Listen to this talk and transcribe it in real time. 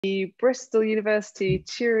the Bristol University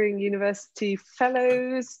Turing University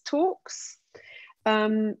Fellows talks.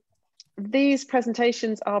 These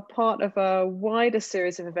presentations are part of a wider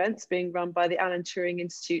series of events being run by the Alan Turing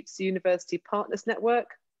Institute's University Partners Network.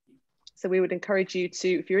 So we would encourage you to,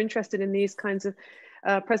 if you're interested in these kinds of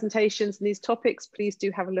presentations and these topics, please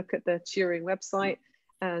do have a look at the Turing website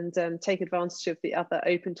and take advantage of the other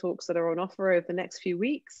open talks that are on offer over the next few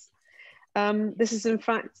weeks. This is in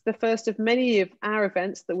fact the first of many of our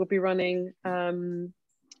events that will be running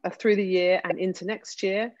through the year and into next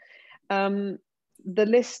year. The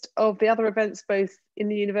list of the other events, both in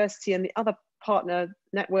the university and the other partner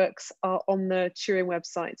networks, are on the Turing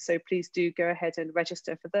website. So please do go ahead and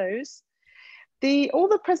register for those. All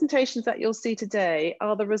the presentations that you'll see today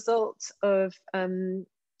are the result of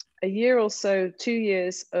a year or so, 2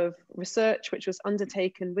 years of research, which was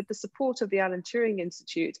undertaken with the support of the Alan Turing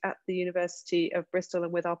Institute at the University of Bristol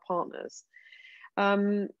and with our partners.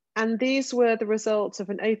 And these were the results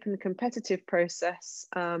of an open competitive process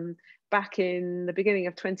back in the beginning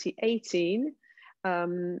of 2018.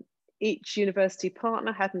 Each university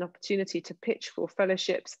partner had an opportunity to pitch for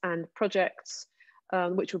fellowships and projects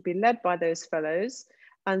which would be led by those fellows.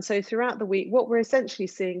 And so throughout the week, what we're essentially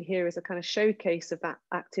seeing here is a kind of showcase of that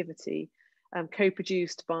activity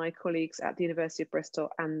co-produced by colleagues at the University of Bristol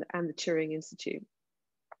and the Turing Institute.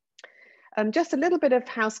 Just a little bit of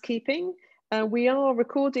housekeeping. We are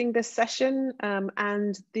recording this session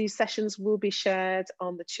and these sessions will be shared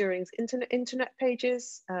on the Turing's internet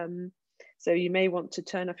pages. So you may want to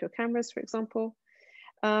turn off your cameras, for example.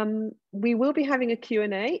 We will be having a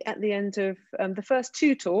Q&A at the end of the first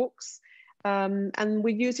 2 talks. And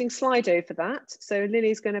we're using Slido for that. So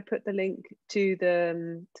Lily's going to put the link to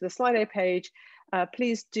the Slido page.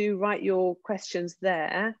 Please do write your questions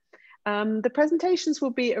there. The presentations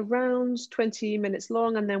will be around 20 minutes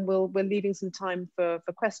long, and then we're leaving some time for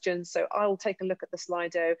questions. So I'll take a look at the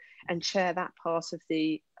Slido and share that part of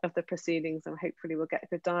the proceedings, and hopefully we'll get a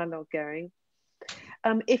good dialogue going.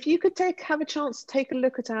 If you could have a chance to take a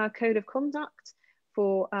look at our code of conduct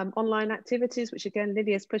for online activities, which again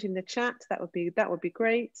Lydia has put in the chat, that would be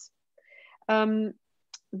great.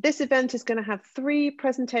 This event is going to have 3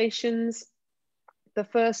 presentations. The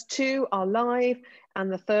first 2 are live, and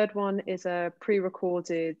the third one is a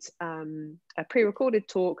pre-recorded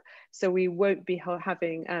talk. So we won't be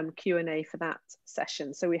having Q&A for that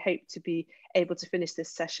session. So we hope to be able to finish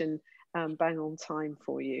this session bang on time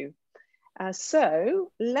for you.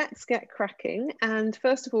 So let's get cracking. And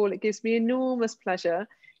first of all, it gives me enormous pleasure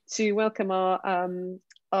to welcome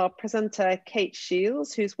our presenter, Kate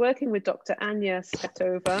Shields, who's working with Dr. Anya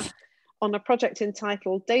Svetova on a project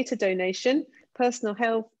entitled Data Donation, Personal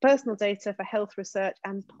Data for Health Research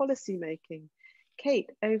and Policy Making. Kate,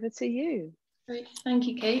 over to you. Great, thank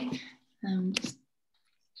you, Kate. Just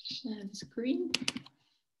share the screen.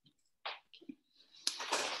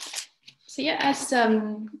 So yeah, as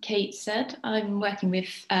Kate said, I'm working with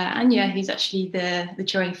Anya, who's actually the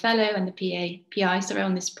Turing Fellow and the PI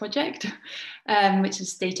on this project, which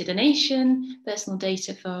is data donation, personal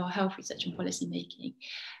data for health research and policy making.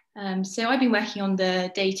 So I've been working on the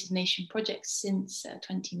data donation project since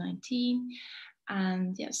 2019.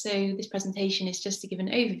 And yeah, so this presentation is just to give an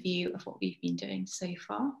overview of what we've been doing so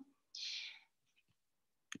far.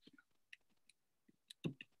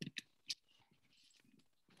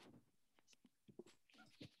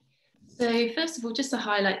 So first of all, just to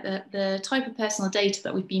highlight that the type of personal data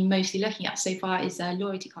that we've been mostly looking at so far is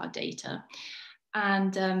loyalty card data.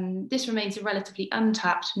 And this remains a relatively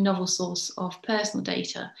untapped novel source of personal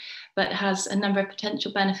data, but has a number of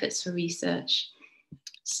potential benefits for research.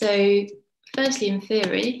 So firstly, in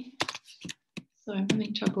theory, sorry, I'm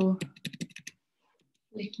having trouble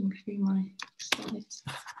looking through my slides.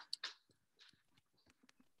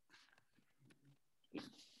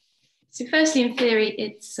 So firstly, in theory,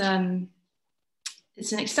 it's an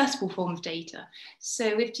accessible form of data.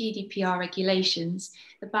 So with GDPR regulations,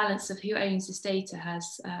 the balance of who owns this data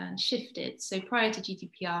has shifted. So prior to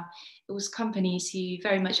GDPR, it was companies who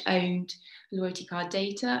very much owned loyalty card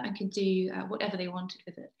data and could do whatever they wanted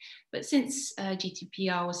with it. But since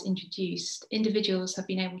GDPR was introduced, individuals have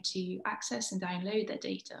been able to access and download their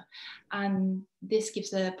data. And this gives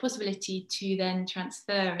the possibility to then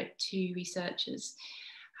transfer it to researchers.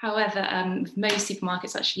 However, with most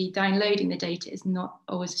supermarkets, actually downloading the data is not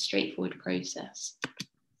always a straightforward process.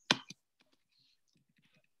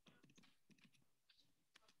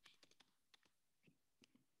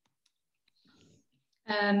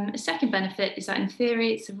 A second benefit is that in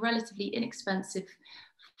theory, it's a relatively inexpensive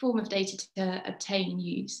form of data to obtain and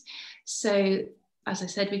use. So as I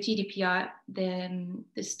said, with GDPR,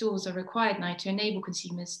 the stores are required now to enable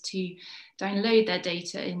consumers to download their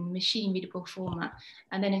data in machine readable format.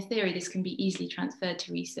 And then in theory, this can be easily transferred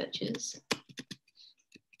to researchers.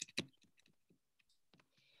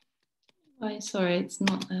 Oh, sorry, it's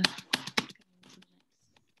not a...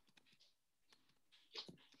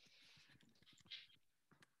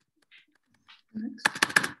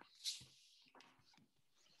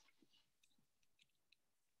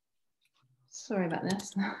 Sorry about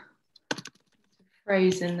this.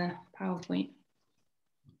 Frozen the PowerPoint.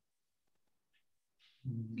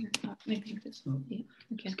 Maybe this one. Yeah.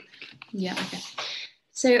 Okay. Yeah. Okay.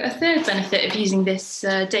 So a third benefit of using this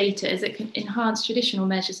data is it can enhance traditional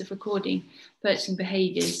measures of recording purchasing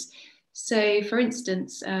behaviours. So, for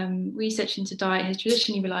instance, research into diet has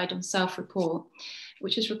traditionally relied on self-report,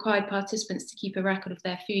 which has required participants to keep a record of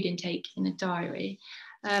their food intake in a diary.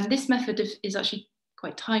 This method is actually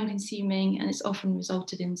quite time consuming, and it's often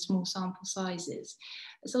resulted in small sample sizes.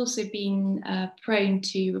 It's also been prone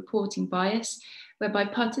to reporting bias, whereby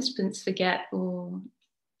participants forget or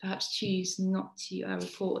perhaps choose not to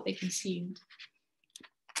report what they consumed.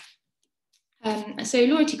 So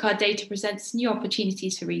loyalty card data presents new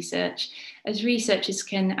opportunities for research, as researchers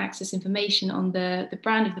can access information on the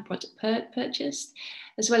brand of the product purchased,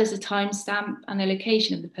 as well as the timestamp and the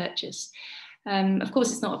location of the purchase. Of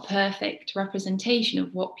course, it's not a perfect representation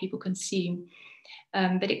of what people consume,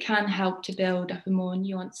 but it can help to build up a more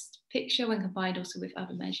nuanced picture when combined also with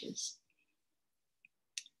other measures.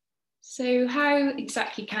 So how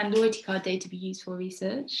exactly can loyalty card data be used for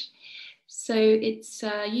research? So its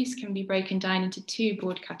use can be broken down into two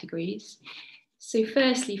broad categories. So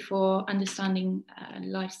firstly, for understanding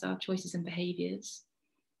lifestyle choices and behaviours.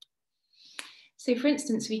 So for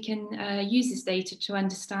instance, we can use this data to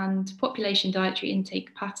understand population dietary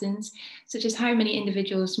intake patterns, such as how many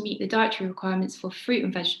individuals meet the dietary requirements for fruit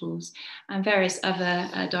and vegetables and various other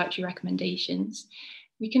dietary recommendations.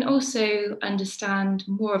 We can also understand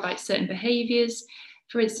more about certain behaviours.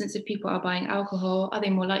 For instance, if people are buying alcohol, are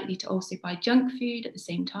they more likely to also buy junk food at the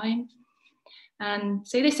same time? And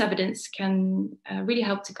so this evidence can really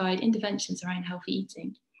help to guide interventions around healthy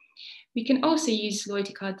eating. We can also use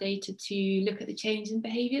loyalty card data to look at the change in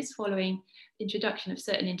behaviours following the introduction of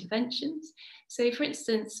certain interventions. So for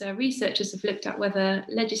instance, researchers have looked at whether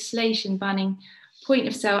legislation banning point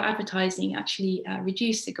of sale advertising actually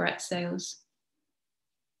reduced cigarette sales.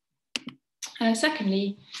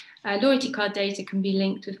 Secondly, loyalty card data can be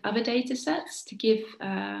linked with other data sets to give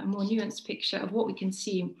a more nuanced picture of what we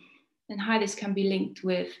consume and how this can be linked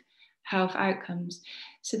with health outcomes.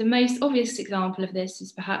 So the most obvious example of this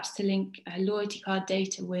is perhaps to link loyalty card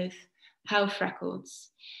data with health records.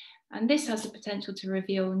 And this has the potential to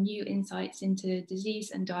reveal new insights into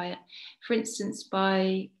disease and diet, for instance,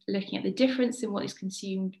 by looking at the difference in what is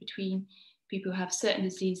consumed between people who have certain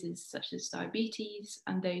diseases, such as diabetes,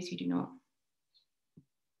 and those who do not.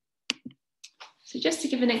 So just to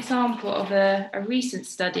give an example of a recent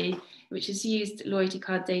study which has used loyalty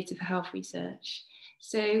card data for health research.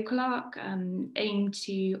 So Clark aimed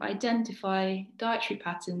to identify dietary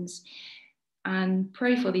patterns and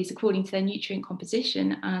profile these according to their nutrient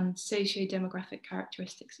composition and socio-demographic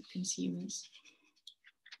characteristics of consumers.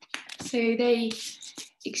 So they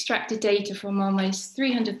extracted data from almost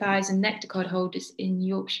 300,000 nectar card holders in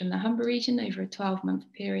Yorkshire and the Humber region over a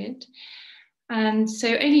 12-month period. And so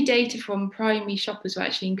only data from primary shoppers were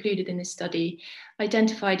actually included in this study,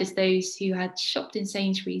 identified as those who had shopped in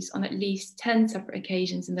Sainsbury's on at least 10 separate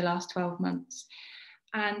occasions in the last 12 months.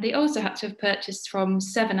 And they also had to have purchased from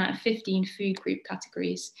 7 out of 15 food group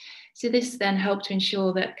categories. So this then helped to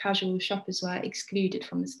ensure that casual shoppers were excluded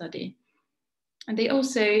from the study. And they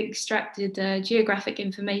also extracted geographic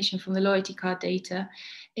information from the loyalty card data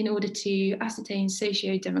in order to ascertain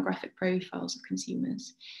socio-demographic profiles of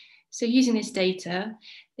consumers. So using this data,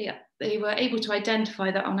 they were able to identify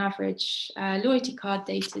that on average, loyalty card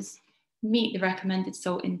data meet the recommended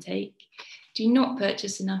salt intake, do not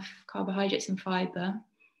purchase enough carbohydrates and fibre,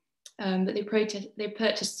 but they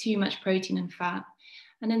purchase too much protein and fat.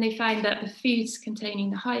 And then they found that the foods containing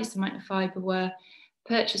the highest amount of fibre were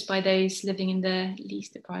purchased by those living in the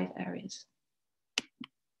least deprived areas.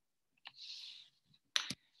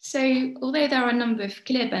 So although there are a number of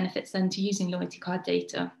clear benefits then to using loyalty card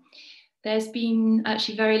data, there's been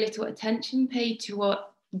actually very little attention paid to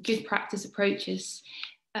what good practice approaches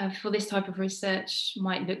for this type of research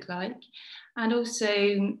might look like. And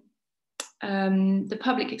also the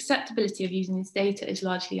public acceptability of using this data is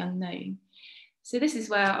largely unknown. So this is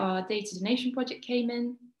where our data donation project came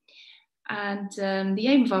in. And the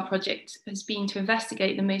aim of our project has been to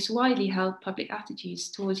investigate the most widely held public attitudes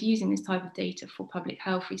towards using this type of data for public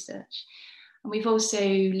health research. And we've also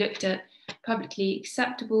looked at publicly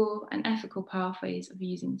acceptable and ethical pathways of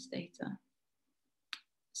using this data.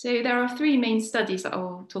 So there are three main studies that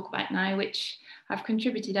I'll talk about now, which have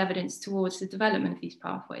contributed evidence towards the development of these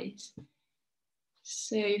pathways.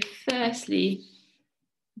 So firstly,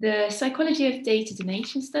 the Psychology of Data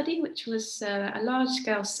Donation study, which was a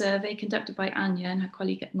large-scale survey conducted by Anya and her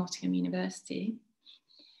colleague at Nottingham University.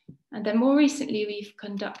 And then more recently, we've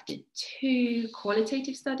conducted two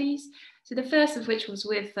qualitative studies. So the first of which was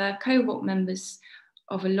with cohort members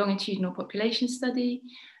of a longitudinal population study.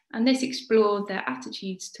 And this explored their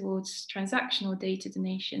attitudes towards transactional data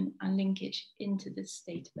donation and linkage into this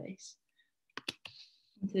database.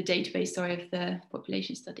 Into the database, of the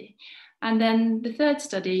population study. And then the third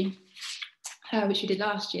study, which we did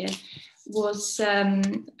last year, was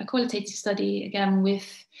a qualitative study, again, with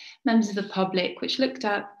members of the public, which looked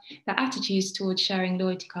at their attitudes towards sharing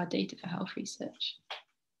loyalty card data for health research.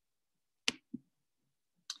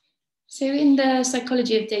 So in the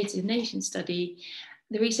Psychology of Data Donation study,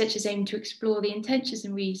 the researchers aimed to explore the intentions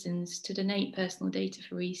and reasons to donate personal data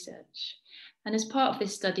for research. And as part of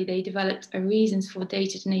this study, they developed a reasons for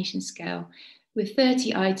data donation scale with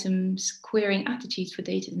 30 items querying attitudes for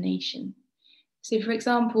data donation. So for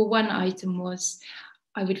example, one item was,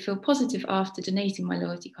 I would feel positive after donating my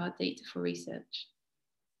loyalty card data for research.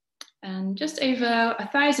 And just over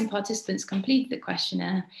 1,000 participants completed the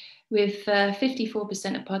questionnaire, with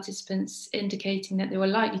 54% of participants indicating that they were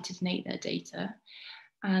likely to donate their data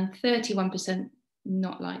and 31%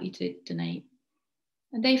 not likely to donate.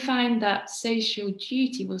 And they found that social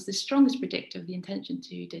duty was the strongest predictor of the intention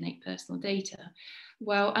to donate personal data,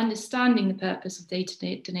 while understanding the purpose of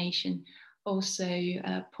data donation also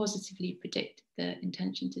positively predicted the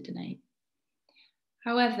intention to donate.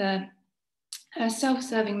 However,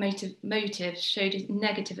 self-serving motives showed a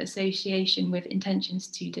negative association with intentions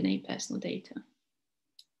to donate personal data.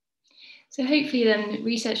 So hopefully then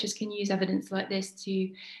researchers can use evidence like this to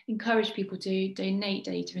encourage people to donate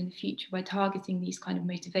data in the future by targeting these kind of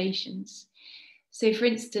motivations. So for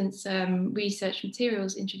instance, research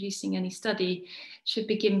materials introducing any study should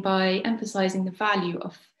begin by emphasizing the value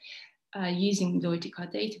of using loyalty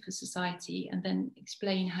card data for society and then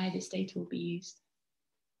explain how this data will be used.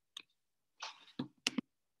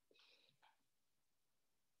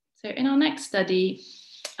 So in our next study,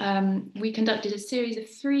 we conducted a series of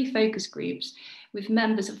 3 focus groups with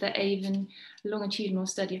members of the Avon longitudinal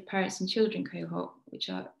study of parents and children cohort, which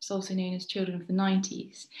is also known as Children of the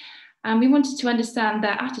 90s. And we wanted to understand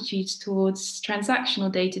their attitudes towards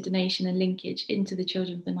transactional data donation and linkage into the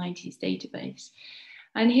Children of the 90s database.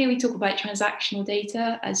 And here we talk about transactional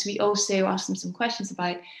data, as we also asked them some questions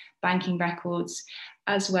about banking records,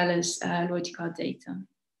 as well as loyalty card data.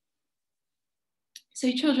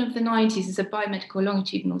 So Children of the 90s is a biomedical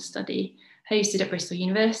longitudinal study hosted at Bristol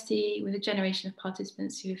University with a generation of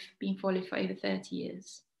participants who have been followed for over 30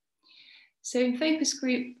 years. So in focus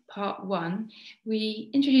group part 1, we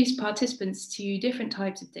introduced participants to different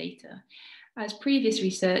types of data, as previous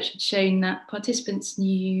research had shown that participants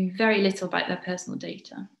knew very little about their personal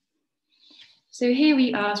data. So here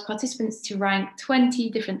we asked participants to rank 20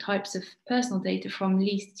 different types of personal data from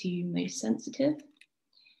least to most sensitive.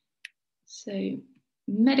 So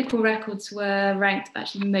medical records were ranked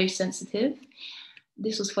actually most sensitive.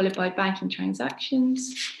 This was followed by banking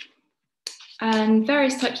transactions. And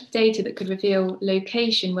various types of data that could reveal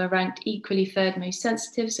location were ranked equally third most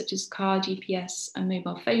sensitive, such as car GPS and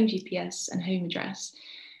mobile phone GPS and home address.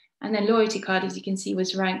 And then loyalty card, as you can see,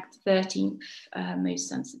 was ranked 13th most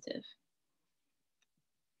sensitive.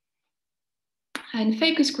 And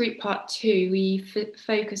focus group part 2, we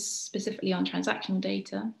focus specifically on transactional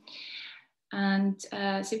data. And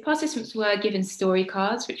so participants were given story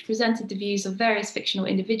cards, which presented the views of various fictional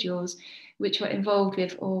individuals which were involved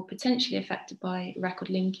with or potentially affected by record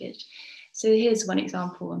linkage. So here's one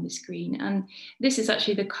example on the screen. And this is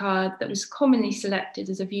actually the card that was commonly selected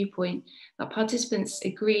as a viewpoint that participants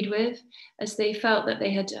agreed with, as they felt that they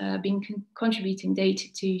had been contributing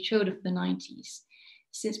data to children of the 90s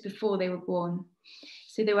since before they were born.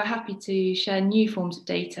 So they were happy to share new forms of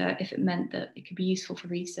data if it meant that it could be useful for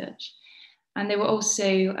research. And they were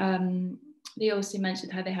also, they also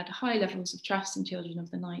mentioned how they had high levels of trust in children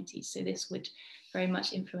of the 90s. So this would very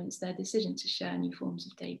much influence their decision to share new forms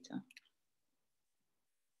of data.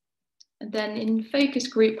 And then in focus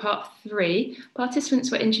group part 3,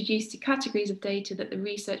 participants were introduced to categories of data that the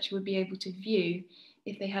researcher would be able to view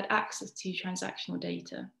if they had access to transactional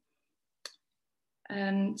data.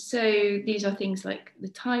 So these are things like the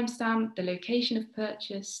timestamp, the location of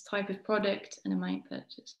purchase, type of product, and amount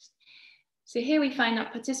purchased. So here we find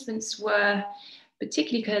that participants were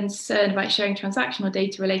particularly concerned about sharing transactional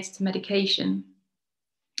data related to medication,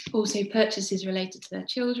 also purchases related to their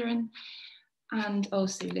children, and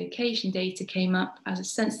also location data came up as a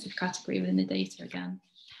sensitive category within the data again.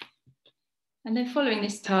 And then following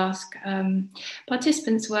this task,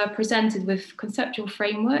 participants were presented with conceptual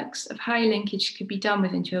frameworks of how linkage could be done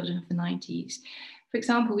within children of the 90s. For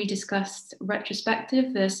example, we discussed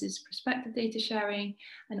retrospective versus prospective data sharing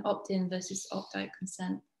and opt-in versus opt-out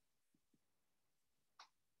consent.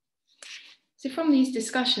 So from these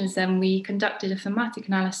discussions then, we conducted a thematic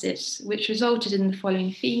analysis which resulted in the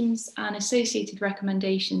following themes and associated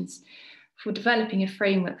recommendations for developing a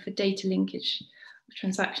framework for data linkage of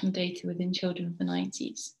transactional data within children of the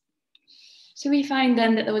 90s. So we find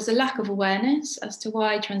then that there was a lack of awareness as to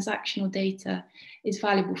why transactional data is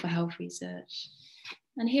valuable for health research.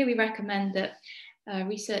 And here we recommend that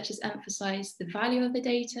researchers emphasize the value of the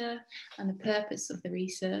data and the purpose of the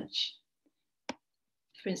research,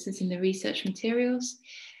 for instance, in the research materials.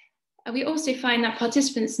 We also find that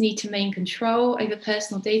participants need to maintain control over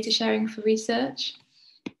personal data sharing for research.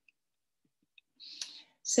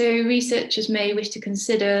 So researchers may wish to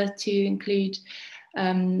consider to include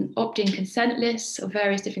opt-in consent lists of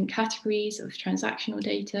various different categories of transactional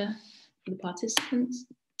data for the participants.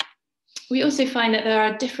 We also find that there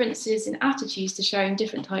are differences in attitudes to sharing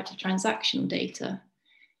different types of transactional data.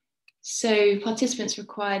 So participants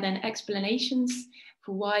require then explanations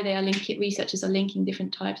for why they are researchers are linking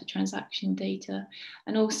different types of transactional data.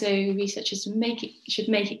 And also researchers should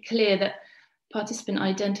make it clear that participant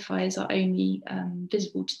identifiers are only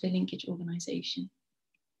visible to the linkage organisation.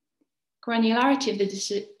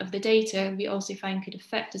 Granularity of the data we also find could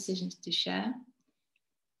affect decisions to share.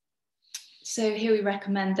 So here we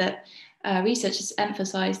recommend that researchers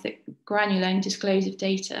emphasise that granular and disclosive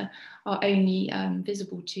data are only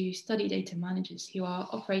visible to study data managers who are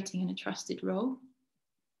operating in a trusted role.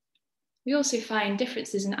 We also find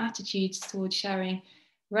differences in attitudes towards sharing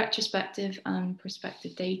retrospective and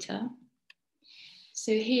prospective data.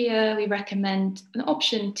 So here we recommend an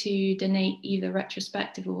option to donate either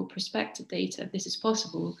retrospective or prospective data if this is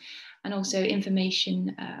possible, and also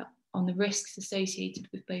information on the risks associated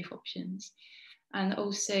with both options, and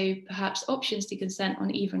also perhaps options to consent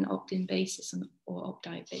on either an opt-in basis or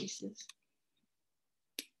opt-out basis.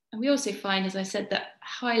 And we also find, as I said, that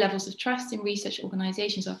high levels of trust in research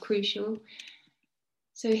organisations are crucial.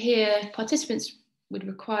 So here, participants would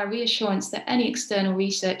require reassurance that any external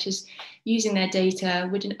researchers using their data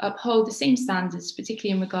would uphold the same standards,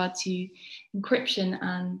 particularly in regard to encryption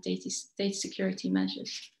and data security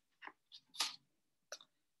measures.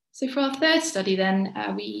 So for our third study then,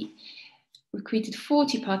 we recruited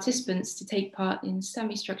 40 participants to take part in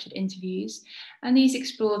semi-structured interviews, and these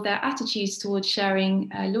explored their attitudes towards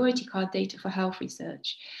sharing loyalty card data for health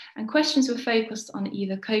research. And questions were focused on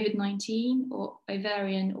either COVID-19 or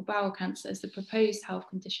ovarian or bowel cancer as the proposed health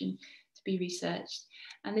condition to be researched.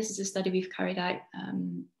 And this is a study we've carried out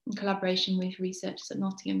in collaboration with researchers at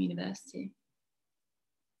Nottingham University.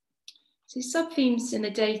 So sub-themes in the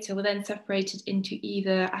data were then separated into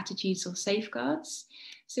either attitudes or safeguards.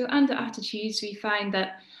 So under attitudes, we find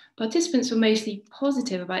that participants were mostly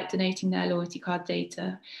positive about donating their loyalty card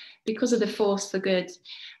data because of the force for good.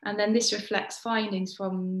 And then this reflects findings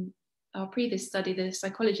from our previous study, the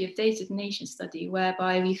Psychology of Data Donation study,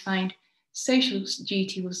 whereby we find social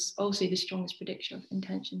duty was also the strongest predictor of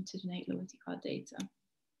intention to donate loyalty card data.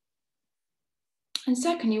 And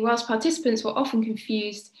secondly, whilst participants were often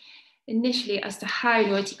confused initially as to how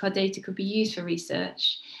loyalty card data could be used for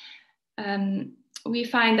research, we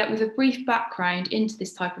find that with a brief background into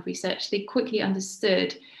this type of research, they quickly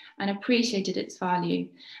understood and appreciated its value.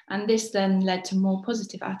 And this then led to more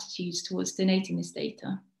positive attitudes towards donating this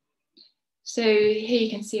data. So here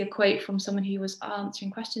you can see a quote from someone who was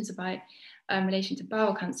answering questions about relation to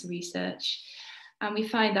bowel cancer research. And we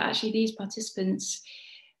find that actually these participants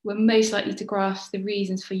were most likely to grasp the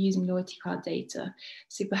reasons for using loyalty card data.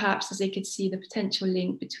 So perhaps as they could see the potential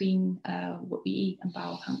link between what we eat and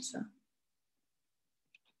bowel cancer.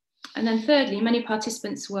 And then thirdly, many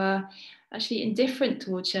participants were actually indifferent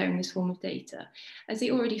towards sharing this form of data, as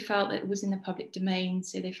they already felt that it was in the public domain.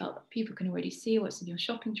 So they felt that people can already see what's in your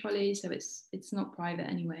shopping trolley, so it's not private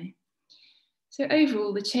anyway. So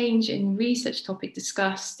overall, the change in research topic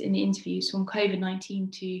discussed in the interviews from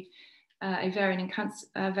COVID-19 to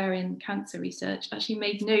ovarian cancer research actually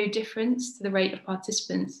made no difference to the rate of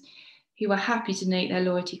participants who were happy to donate their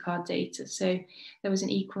loyalty card data. So there was an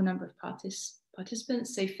equal number of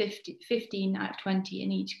participants, so 15 out of 20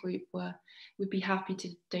 in each group would be happy to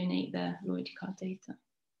donate their loyalty card data.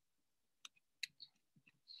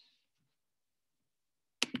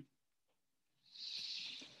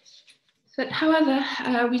 But however,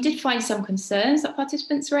 we did find some concerns that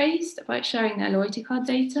participants raised about sharing their loyalty card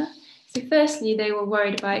data. So firstly, they were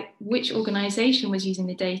worried about which organisation was using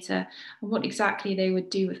the data and what exactly they would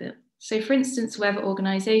do with it. So for instance, whether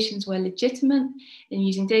organisations were legitimate in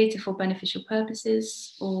using data for beneficial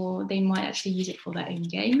purposes, or they might actually use it for their own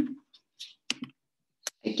gain.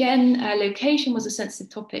 Again, location was a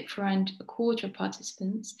sensitive topic for around a quarter of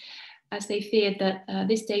participants, as they feared that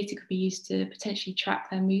this data could be used to potentially track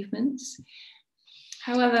their movements.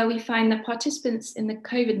 However, we find that participants in the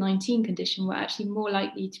COVID-19 condition were actually more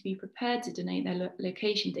likely to be prepared to donate their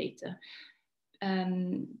location data,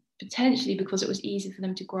 potentially because it was easier for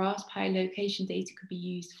them to grasp how location data could be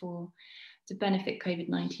used to benefit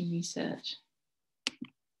COVID-19 research.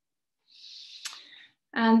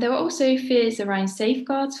 And there were also fears around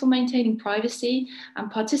safeguards for maintaining privacy,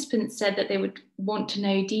 and participants said that they would want to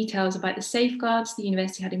know details about the safeguards the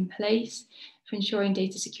university had in place for ensuring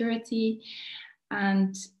data security,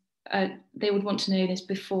 and they would want to know this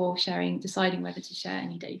before deciding whether to share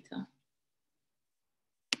any data.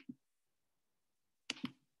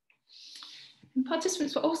 And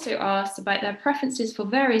participants were also asked about their preferences for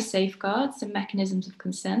various safeguards and mechanisms of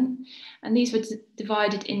consent, and these were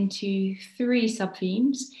divided into 3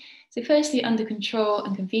 sub-themes. So firstly, under control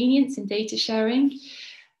and convenience in data sharing.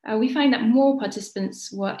 We find that more participants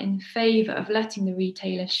were in favour of letting the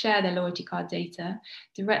retailer share their loyalty card data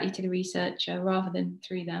directly to the researcher rather than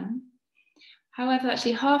through them. However,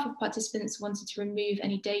 actually half of participants wanted to remove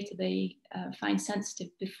any data they find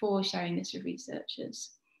sensitive before sharing this with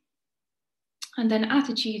researchers. And then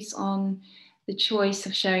attitudes on the choice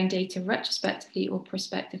of sharing data retrospectively or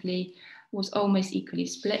prospectively was almost equally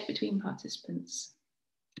split between participants.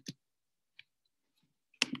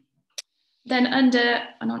 Then under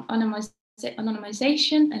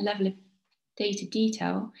anonymization and level of data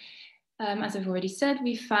detail, as I've already said,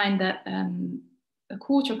 we find that a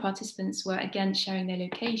quarter of participants were against sharing their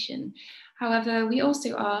location. However, we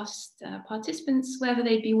also asked participants whether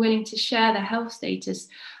they'd be willing to share their health status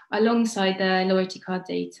alongside their loyalty card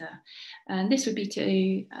data. And this would be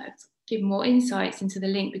to give more insights into the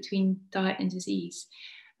link between diet and disease.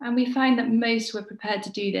 And we find that most were prepared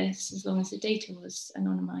to do this as long as the data was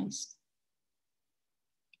anonymized.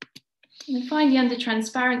 And then finally, under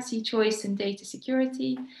transparency, choice and data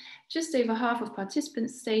security, just over half of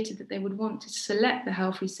participants stated that they would want to select the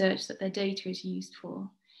health research that their data is used for.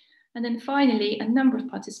 And then finally, a number of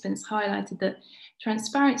participants highlighted that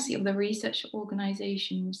transparency of the research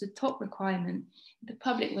organisation was the top requirement if the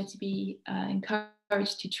public were to be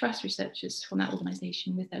encouraged to trust researchers from that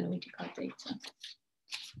organisation with their loyalty card data.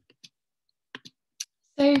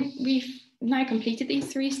 So we've now completed these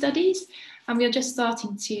 3 studies, and we are just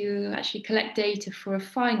starting to actually collect data for a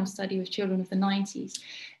final study with children of the 90s,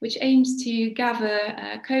 which aims to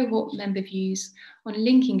gather cohort member views on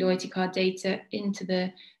linking loyalty card data into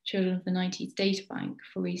the Children of the 90s data bank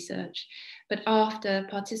for research, but after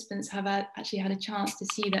participants have actually had a chance to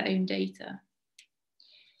see their own data.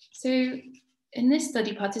 So in this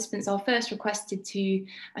study, participants are first requested to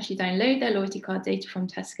actually download their loyalty card data from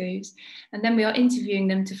Tesco's, and then we are interviewing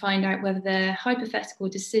them to find out whether their hypothetical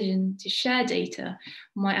decision to share data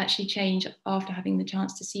might actually change after having the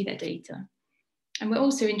chance to see their data. And we're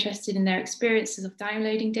also interested in their experiences of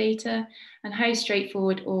downloading data and how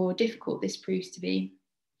straightforward or difficult this proves to be.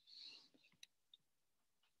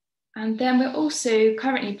 And then we're also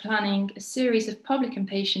currently planning a series of public and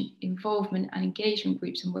patient involvement and engagement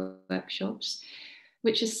groups and workshops,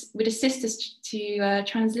 which would assist us to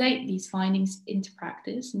translate these findings into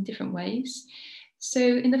practice in different ways. So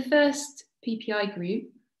in the first PPIE group,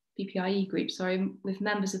 with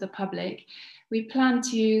members of the public, we plan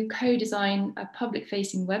to co-design a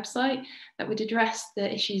public-facing website that would address the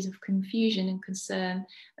issues of confusion and concern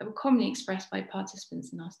that were commonly expressed by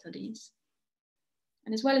participants in our studies.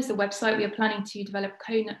 And as well as the website, we are planning to develop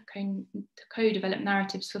co-develop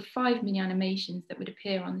narratives for 5 mini animations that would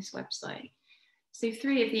appear on this website. So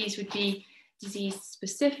 3 of these would be disease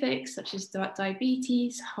specific, such as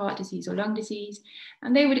diabetes, heart disease or lung disease,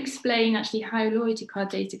 and they would explain actually how loyalty card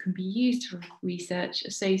data can be used for research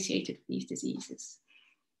associated with these diseases.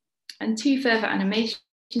 And 2 further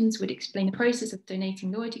animations would explain the process of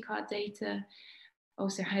donating loyalty card data,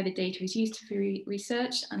 also how the data is used for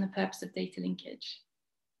research and the purpose of data linkage.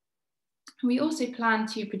 We also plan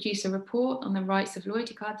to produce a report on the rights of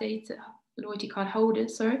loyalty card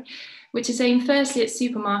holders, which is aimed firstly at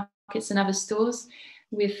supermarkets and other stores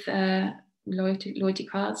with loyalty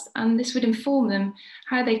cards, and this would inform them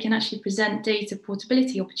how they can actually present data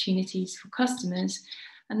portability opportunities for customers,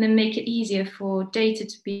 and then make it easier for data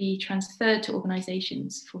to be transferred to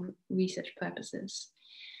organisations for research purposes.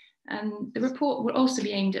 And the report will also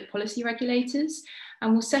be aimed at policy regulators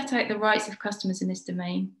and will set out the rights of customers in this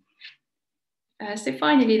domain. So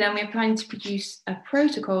finally, then, we're planning to produce a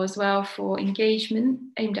protocol as well for engagement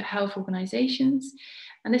aimed at health organisations,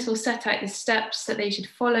 and this will set out the steps that they should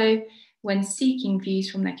follow when seeking views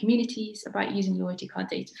from their communities about using loyalty card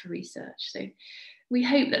data for research. So we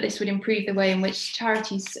hope that this would improve the way in which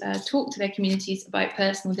charities talk to their communities about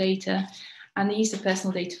personal data and the use of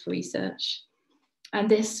personal data for research. And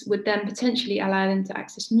this would then potentially allow them to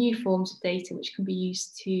access new forms of data which can be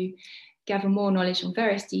used to gather more knowledge on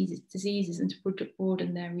various diseases and to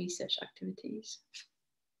broaden their research activities.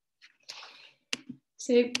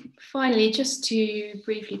 So finally, just to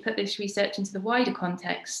briefly put this research into the wider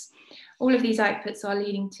context, all of these outputs are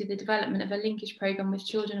leading to the development of a linkage programme with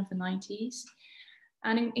children of the 90s.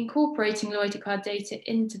 And incorporating loyalty card data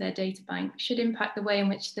into their data bank should impact the way in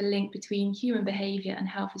which the link between human behaviour and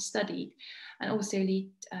health is studied, and also lead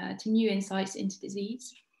to new insights into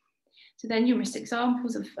disease. So there are numerous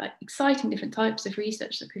examples of exciting different types of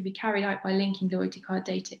research that could be carried out by linking loyalty card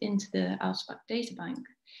data into the ALSPAC data bank.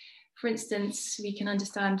 For instance, we can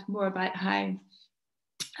understand more about how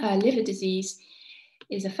liver disease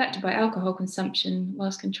is affected by alcohol consumption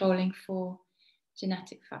whilst controlling for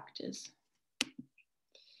genetic factors.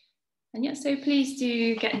 And yeah, so please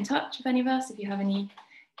do get in touch with any of us if you have any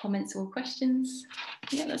comments or questions.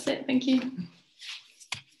 Yeah, that's it. Thank you.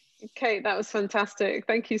 Okay, that was fantastic.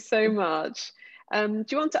 Thank you so much. Do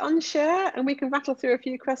you want to unshare and we can rattle through a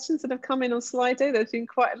few questions that have come in on Slido? There's been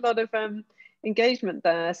quite a lot of engagement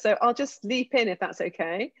there. So I'll just leap in if that's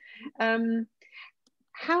okay.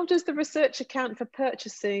 How does the research account for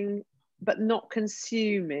purchasing but not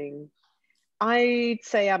consuming? I'd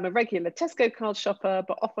say I'm a regular Tesco card shopper,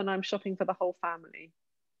 but often I'm shopping for the whole family.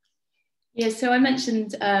 Yeah, so I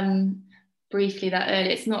mentioned briefly that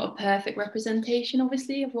earlier. It's not a perfect representation,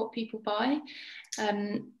 obviously, of what people buy.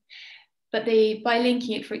 But by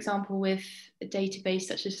linking it, for example, with a database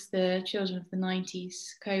such as the Children of the 90s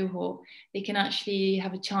cohort, they can actually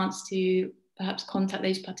have a chance to perhaps contact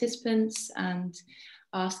those participants and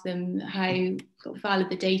ask them how valid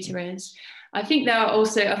the data is. I think there are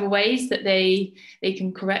also other ways that they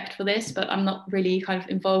can correct for this, but I'm not really kind of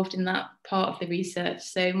involved in that part of the research.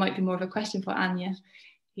 So it might be more of a question for Anya,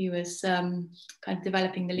 who is kind of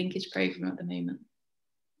developing the linkage programme at the moment.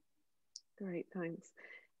 Great, thanks.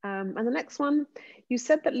 And the next one, you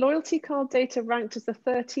said that loyalty card data ranked as the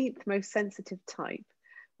 13th most sensitive type.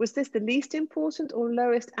 Was this the least important or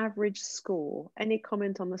lowest average score? Any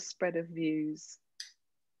comment on the spread of views?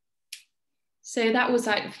 So that was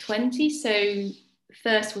out of 20. So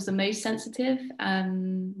first was the most sensitive,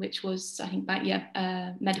 which was, I think,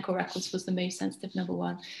 medical records was the most sensitive, number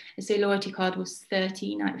one. And so loyalty card was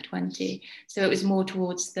 13 out of 20. So it was more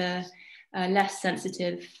towards the less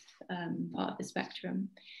sensitive part of the spectrum.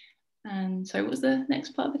 And so what was the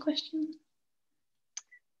next part of the question?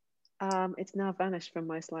 It's now vanished from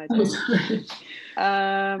my slide. Was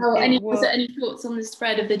there any thoughts on the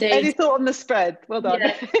spread of the data? Any thought on the spread? Well done.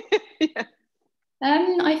 Yeah. Yeah.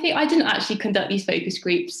 I think I didn't actually conduct these focus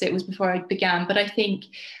groups. It was before I began, but I think,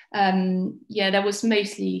 yeah, there was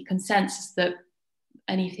mostly consensus that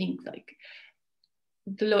anything like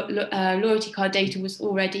the loyalty card data was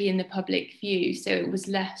already in the public view, so it was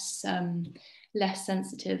less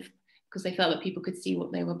sensitive because they felt that people could see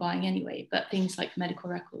what they were buying anyway. But things like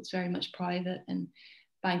medical records, very much private, and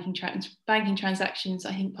banking transactions,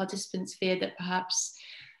 I think participants feared that perhaps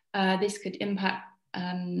this could impact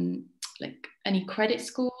like any credit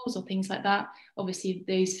scores or things like that. Obviously,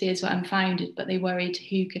 those fears were unfounded, but they worried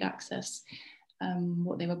who could access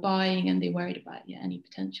what they were buying, and they worried about any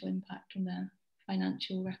potential impact on their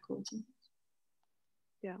financial records.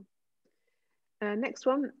 Yeah. Next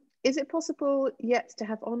one. Is it possible yet to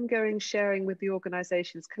have ongoing sharing with the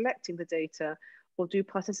organisations collecting the data, or do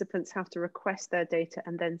participants have to request their data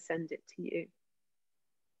and then send it to you?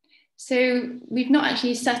 So we've not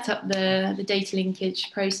actually set up the data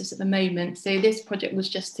linkage process at the moment. So this project was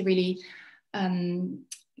just to really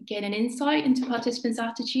gain an insight into participants'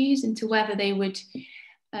 attitudes, into whether they would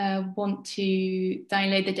want to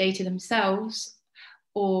download the data themselves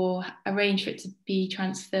or arrange for it to be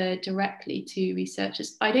transferred directly to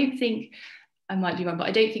researchers. I don't think, I might be wrong, but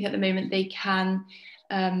I don't think at the moment they can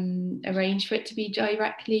arrange for it to be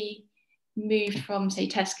directly moved from, say,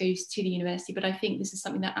 Tesco's to the university, but I think this is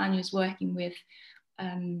something that Anya is working with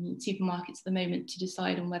supermarkets at the moment to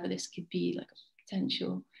decide on whether this could be like a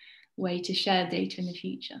potential way to share data in the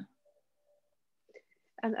future.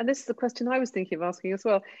 And this is the question I was thinking of asking as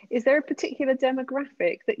well. Is there a particular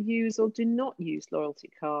demographic that use or do not use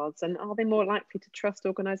loyalty cards? And are they more likely to trust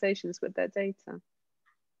organisations with their data?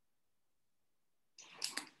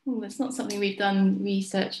 Well, that's not something we've done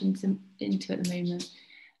research into at the moment.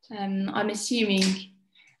 I'm assuming,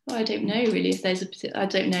 well, I don't know really if there's I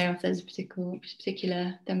don't know if there's a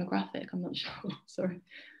particular demographic. I'm not sure. Sorry.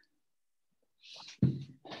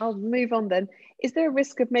 I'll move on then. Is there a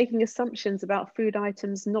risk of making assumptions about food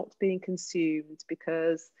items not being consumed?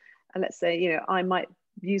 Because let's say, you know, I might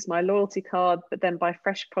use my loyalty card, but then buy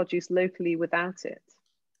fresh produce locally without it.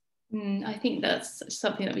 I think that's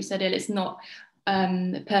something that we said earlier. It's not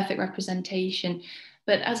a perfect representation.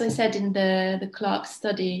 But as I said in the Clark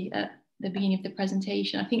study at the beginning of the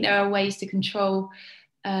presentation, I think there are ways to control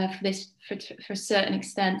for this for a certain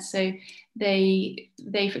extent. So they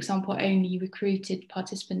for example only recruited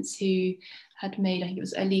participants who had made, I think it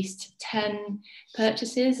was at least 10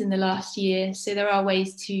 purchases in the last year. So there are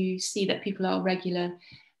ways to see that people are regular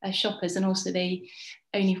shoppers, and also they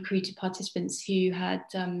only recruited participants who had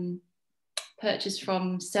purchased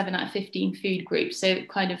from 7 out of 15 food groups. So it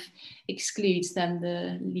kind of excludes them,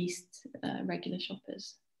 the least regular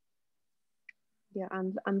shoppers. Yeah,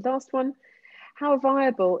 and last one. How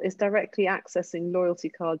viable is directly accessing loyalty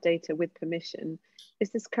card data with permission? Is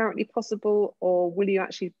this currently possible, or will you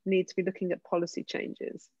actually need to be looking at policy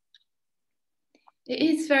changes? It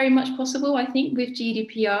is very much possible, I think, with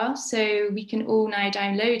GDPR. So we can all now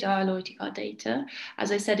download our loyalty card data.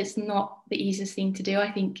 As I said, it's not the easiest thing to do. I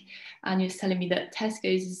think Anya was telling me that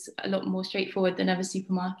Tesco's is a lot more straightforward than other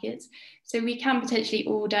supermarkets. So we can potentially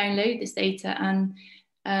all download this data and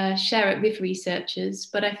share it with researchers.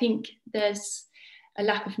 But I think there's a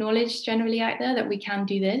lack of knowledge generally out there that we can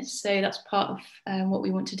do this. So that's part of what we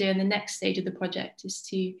want to do. And the next stage of the project is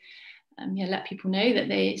to let people know that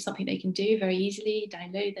it's something they can do very easily,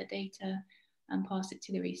 download their data and pass it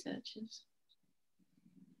to the researchers.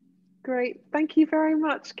 Great, thank you very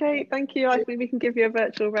much, Kate. Thank you. I think we can give you a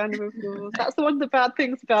virtual round of applause. That's one of the bad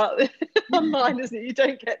things about online, isn't it? You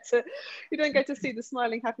don't get to see the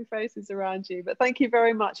smiling, happy faces around you. But thank you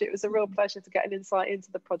very much. It was a real pleasure to get an insight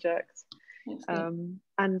into the project, and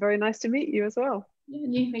very nice to meet you as well.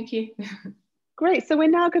 Yeah, thank you. Great. So we're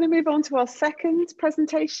now going to move on to our second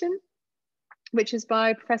presentation, which is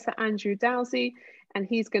by Professor Andrew Dowsey, and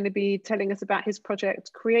he's going to be telling us about his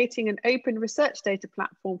project, creating an open research data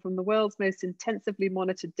platform from the world's most intensively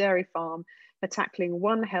monitored dairy farm for tackling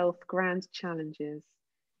One Health grand challenges.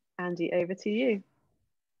 Andy, over to you.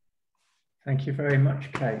 Thank you very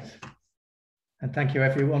much, Kate. And thank you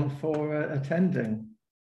everyone for attending.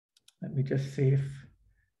 Let me just see if,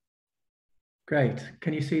 great.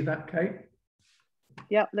 Can you see that, Kate?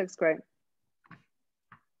 Yep, looks great.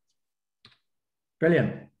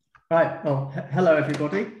 Brilliant. Right. Well, hello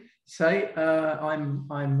everybody. So I'm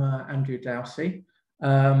Andrew Dowsey.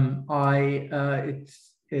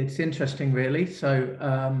 It's interesting, really. So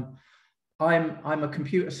I'm a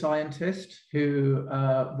computer scientist who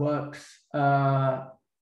works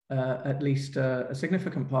at least a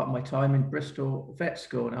significant part of my time in Bristol Vet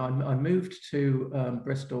School. Now I moved to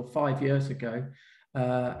Bristol 5 years ago,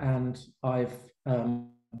 and I've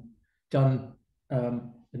done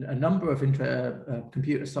a number of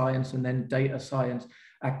computer science and then data science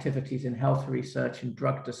activities in health research and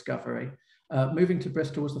drug discovery. Moving to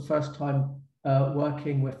Bristol was the first time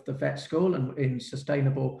working with the vet school and in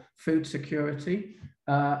sustainable food security.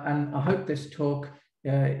 And I hope this talk,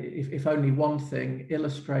 if only one thing,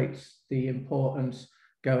 illustrates the importance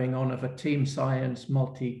going on of a team science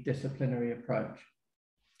multidisciplinary approach.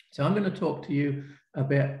 So I'm going to talk to you a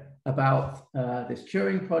bit about this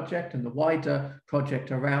Turing project and the wider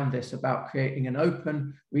project around this, about creating an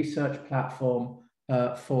open research platform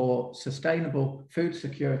for sustainable food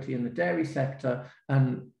security in the dairy sector,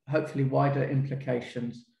 and hopefully wider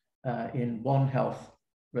implications in One Health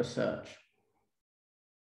research.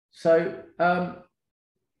 So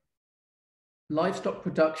livestock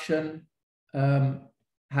production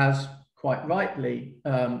has quite rightly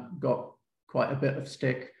got quite a bit of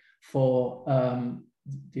stick for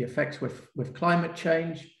the effects with climate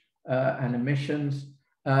change and emissions,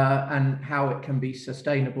 and how it can be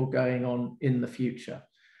sustainable going on in the future.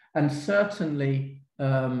 And certainly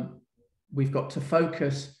we've got to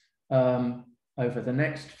focus over the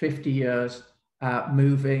next 50 years at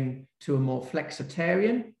moving to a more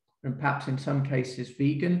flexitarian and perhaps in some cases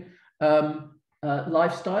vegan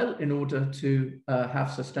lifestyle in order to have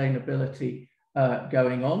sustainability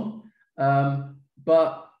going on.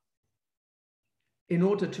 But in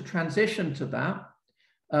order to transition to that,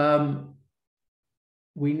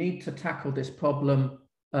 we need to tackle this problem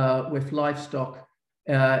with livestock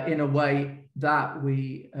in a way that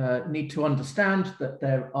we need to understand that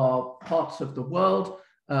there are parts of the world,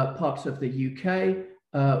 parts of the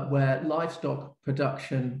UK, where livestock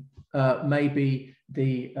production may be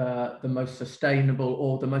the most sustainable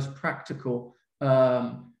or the most practical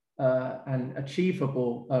and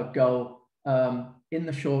achievable goal in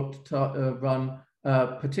the short run,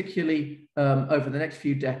 particularly over the next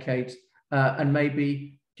few decades, and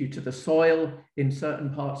maybe due to the soil in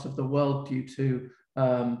certain parts of the world, due to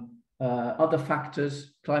other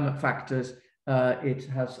factors, climate factors, it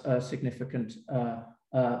has a significant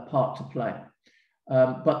part to play.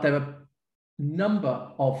 But there are a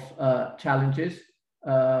number of challenges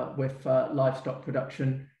with livestock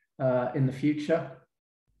production in the future.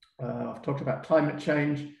 I've talked about climate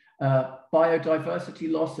change,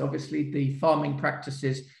 biodiversity loss. Obviously, the farming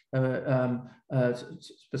practices,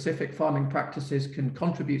 specific farming practices can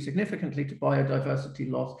contribute significantly to biodiversity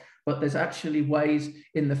loss, but there's actually ways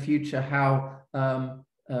in the future how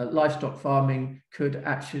livestock farming could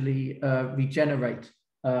actually regenerate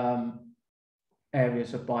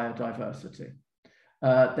areas of biodiversity.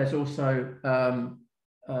 There's also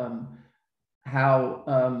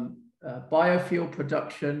how biofuel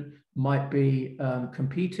production might be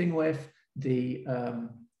competing with the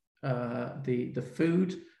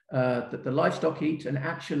food that the livestock eat, and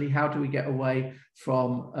actually how do we get away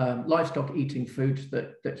from livestock eating foods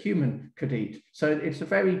that human could eat. So it's a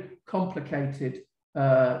very complicated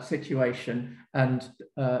situation, and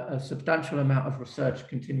a substantial amount of research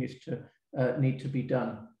continues to need to be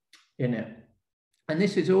done in it. And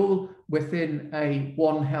this is all within a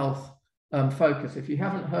One Health focus. If you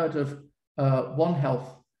haven't heard of One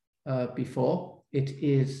Health before, it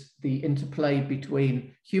is the interplay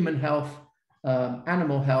between human health,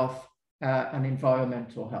 animal health, and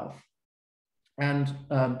environmental health. And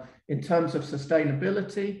in terms of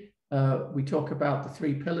sustainability, we talk about the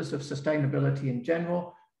 3 pillars of sustainability in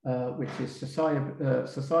general, which is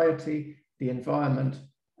society, the environment,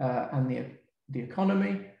 and the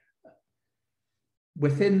economy.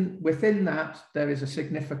 Within that, there is a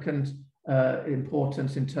significant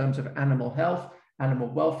importance in terms of animal health, animal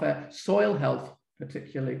welfare. Soil health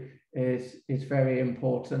particularly is very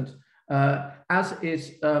important, as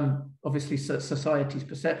is obviously society's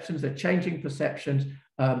perceptions. They're changing perceptions,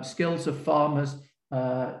 skills of farmers,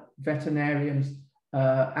 veterinarians,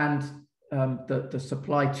 and the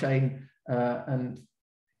supply chain, and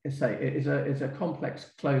say it is a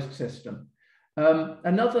complex closed system.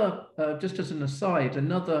 Another, just as an aside,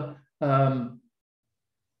 another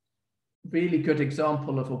really good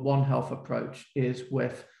example of a One Health approach is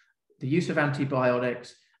with the use of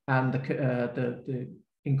antibiotics and the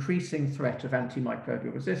increasing threat of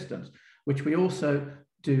antimicrobial resistance, which we also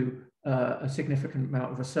do a significant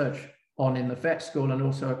amount of research on in the vet school and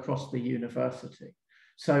also across the university.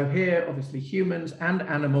 So here, obviously, humans and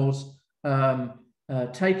animals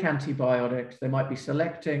take antibiotics. They might be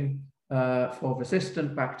selecting for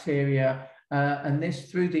resistant bacteria, and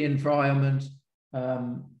this through the environment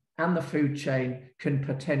and the food chain can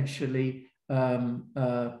potentially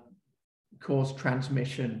cause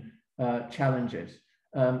transmission challenges.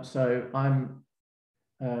 So I'm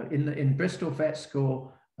in Bristol Vet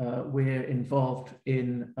School, we're involved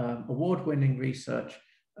in award-winning research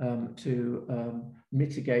to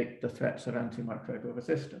mitigate the threats of antimicrobial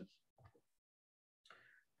resistance.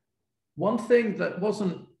 One thing that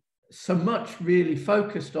wasn't so much really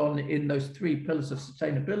focused on in those 3 pillars of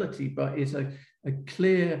sustainability, but is a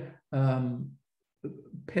clear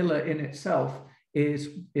pillar in itself,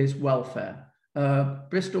 is welfare.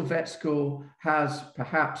 Bristol Vet School has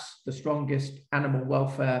perhaps the strongest animal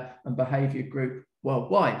welfare and behaviour group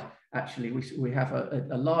worldwide. Actually, we have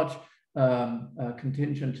a large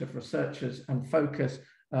contingent of researchers and focus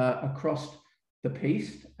across the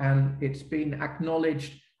piece, and it's been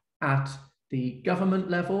acknowledged at the government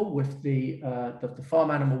level with the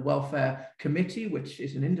Farm Animal Welfare Committee, which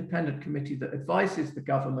is an independent committee that advises the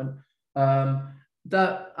government.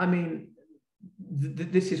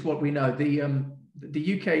 This is what we know. The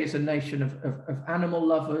UK is a nation of animal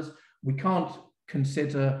lovers. We can't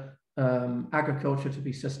consider agriculture to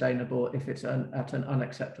be sustainable if it's at an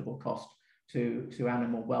unacceptable cost to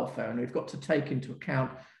animal welfare. And we've got to take into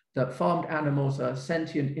account that farmed animals are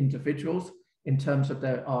sentient individuals in terms of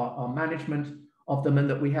our management of them, and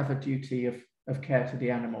that we have a duty of care to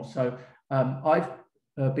the animals. So I've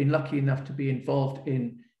been lucky enough to be involved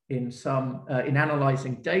in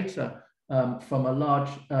analysing data from a large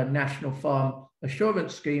national farm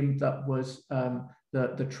assurance scheme that was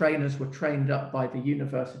the trainers were trained up by the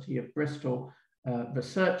University of Bristol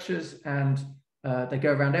researchers, and They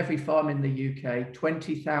go around every farm in the UK,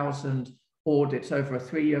 20,000 audits over a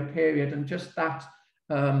 3-year period, and just that,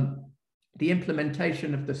 the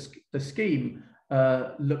implementation of the scheme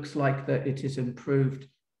looks like that it has improved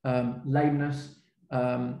lameness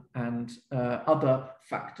and other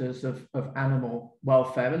factors of animal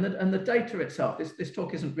welfare. And the data itself, this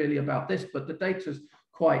talk isn't really about this, but the data is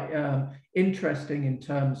quite interesting in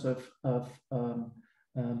terms of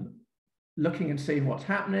looking and seeing what's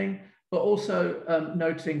happening, but also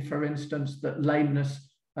noting, for instance, that lameness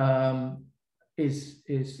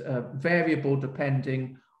is variable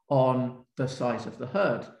depending on the size of the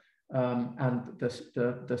herd and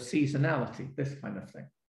the seasonality, this kind of thing.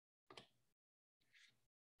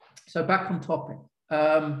 So back on topic.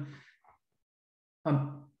 I'm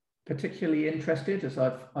particularly interested, as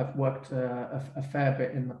I've worked a fair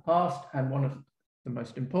bit in the past, and one of the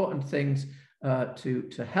most important things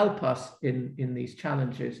to help us in these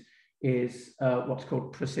challenges is what's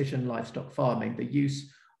called precision livestock farming, the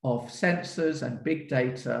use of sensors and big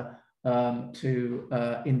data to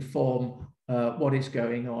inform what is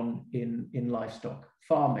going on in livestock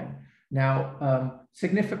farming. Now,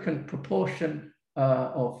 significant proportion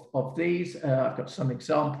of these, I've got some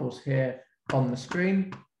examples here on the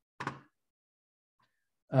screen,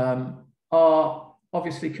 are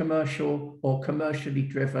obviously commercial or commercially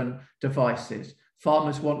driven devices.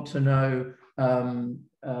 Farmers want to know,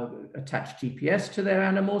 attach GPS to their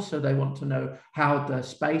animals, so they want to know how the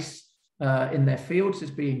space in their fields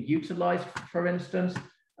is being utilized, for instance.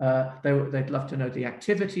 They'd love to know the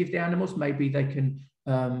activity of the animals. Maybe they can,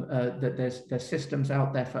 that there's systems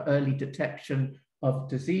out there for early detection of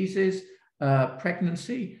diseases,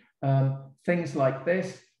 pregnancy, things like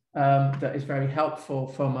this. That is very helpful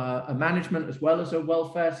from a management as well as a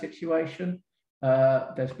welfare situation.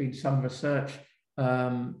 There's been some research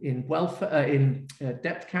in welfare, in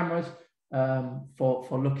depth cameras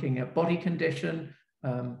for looking at body condition,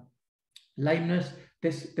 lameness,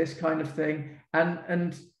 this kind of thing,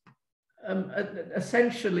 and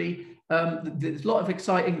essentially there's a lot of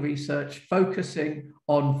exciting research focusing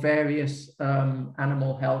on various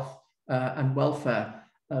animal health and welfare.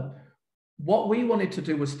 What we wanted to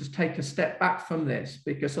do was to take a step back from this,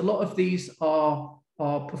 because a lot of these are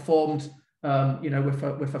performed, you know,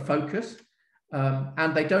 with a focus,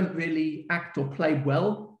 and they don't really act or play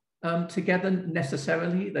well together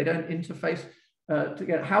necessarily. They don't interface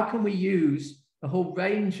together. How can we use a whole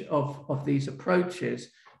range of these approaches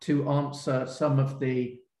to answer some of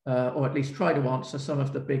the, or at least try to answer some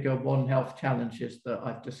of the bigger One Health challenges that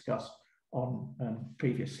I've discussed on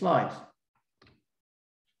previous slides?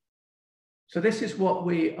 So this is what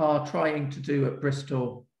we are trying to do at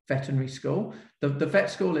Bristol Veterinary School. The vet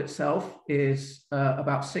school itself is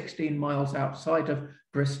about 16 miles outside of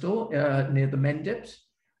Bristol, near the Mendips,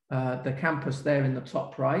 the campus there in the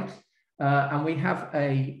top right. And we have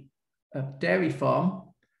a dairy farm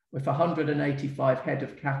with 185 head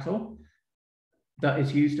of cattle that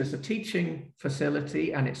is used as a teaching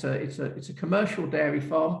facility, and it's a commercial dairy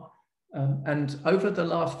farm. And over the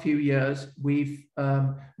last few years, we've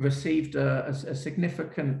received a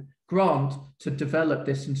significant grant to develop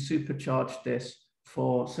this and supercharge this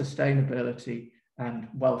for sustainability and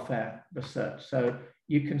welfare research. So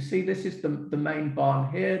you can see this is the main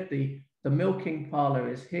barn here. The milking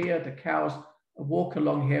parlour is here. The cows walk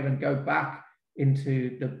along here and go back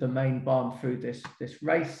into the main barn through this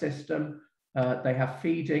race system. They have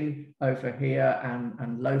feeding over here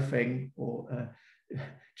and loafing or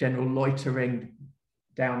general loitering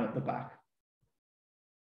down at the back.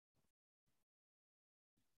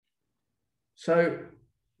 So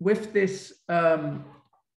with this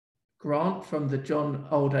grant from the John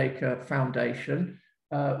Oldacre Foundation,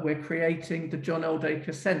 we're creating the John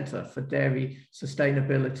Oldacre Centre for Dairy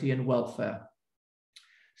Sustainability and Welfare.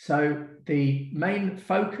 So the main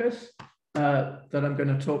focus that I'm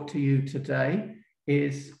going to talk to you today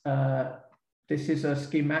is this is a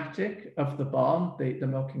schematic of the barn. The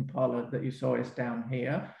milking parlour that you saw is down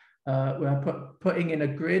here. We're putting in a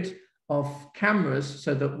grid of cameras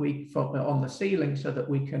so that on the ceiling, so that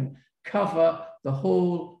we can cover the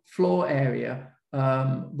whole floor area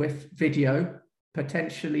with video,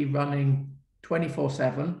 potentially running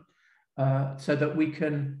 24/7, so that we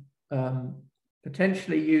can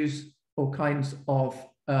potentially use all kinds of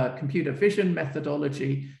computer vision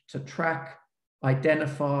methodology to track,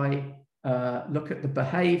 identify, look at the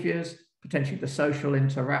behaviors, potentially the social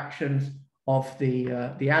interactions of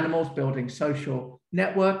the animals, building social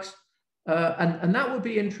networks. And that would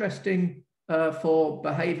be interesting for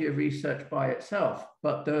behavior research by itself.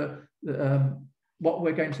 But what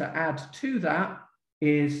we're going to add to that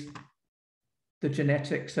is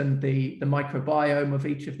genetics and the microbiome of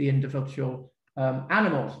each of the individual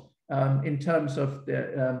animals. In terms of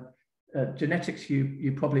the genetics,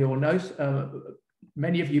 you probably all know.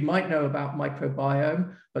 Many of you might know about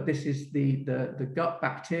microbiome, but this is the gut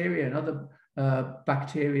bacteria and other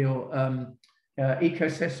bacterial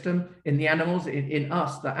ecosystem in the animals, in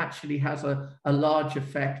us, that actually has a large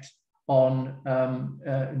effect on,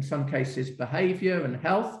 in some cases, behavior and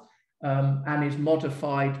health, and is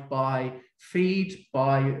modified by feed,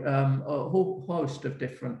 by a whole host of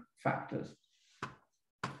different factors.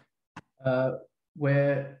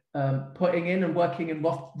 We're putting in and working in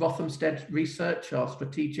Rothamsted Research, our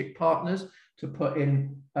strategic partners, to put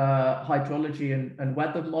in hydrology and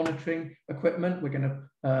weather monitoring equipment. We're going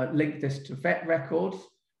to link this to vet records.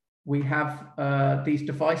 We have these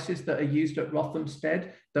devices that are used at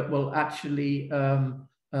Rothamsted that will actually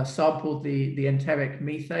sample the enteric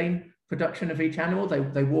methane production of each animal.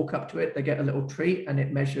 They walk up to it, they get a little treat, and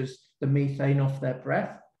it measures the methane off their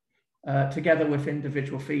breath, together with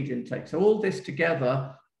individual feed intake. So all this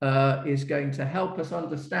together is going to help us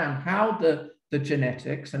understand how the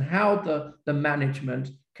genetics and how the management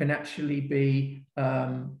can actually be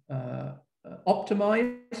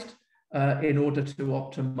optimized in order to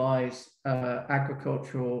optimize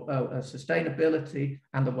agricultural sustainability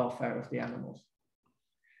and the welfare of the animals.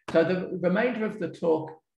 So the remainder of the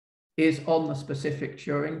talk is on the specific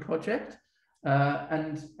Turing project,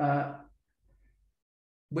 and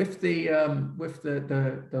with the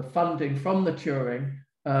funding from the Turing,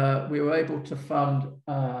 we were able to fund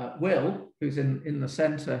Will, who's in the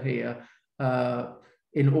center here,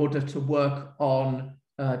 in order to work on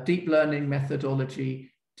deep learning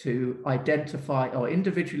methodology to identify or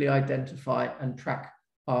individually identify and track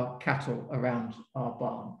our cattle around our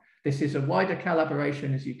barn. This is a wider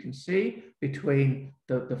collaboration, as you can see, between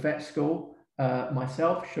the vet school,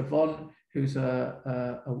 myself, Siobhan, who's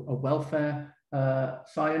a welfare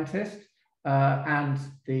scientist, and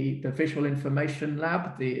the visual information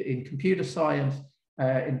lab in computer science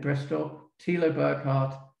in Bristol, Thilo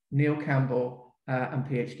Burkhardt, Neil Campbell, and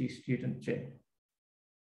PhD student Jim.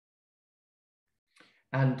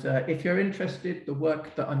 And if you're interested, the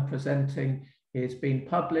work that I'm presenting is being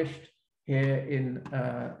published here in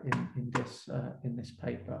this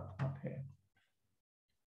paper up here.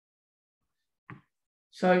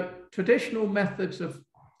 So traditional methods of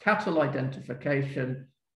cattle identification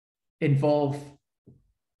involve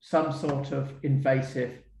some sort of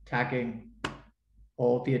invasive tagging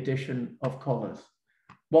or the addition of collars.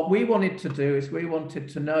 What we wanted to do is we wanted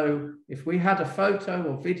to know if we had a photo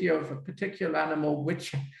or video of a particular animal,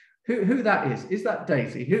 who that is. Is that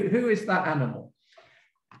Daisy? Who is that animal?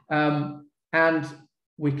 And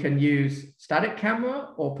we can use static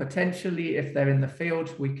camera, or potentially, if they're in the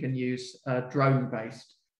field, we can use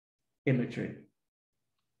drone-based imagery.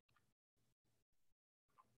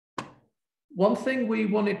 One thing we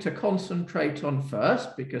wanted to concentrate on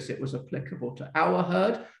first, because it was applicable to our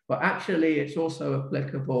herd, but actually it's also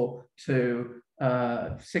applicable to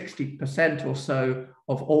 60% or so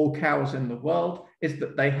of all cows in the world, is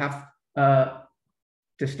that they have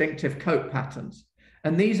distinctive coat patterns.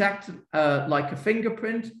 And these act like a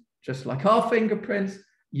fingerprint, just like our fingerprints.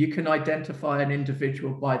 You can identify an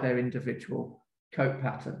individual by their individual coat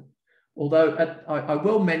pattern. Although I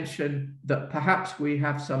will mention that perhaps we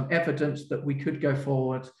have some evidence that we could go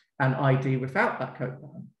forward and ID without that coat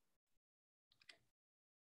pattern.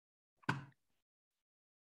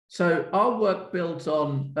 So our work builds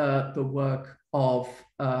on the work of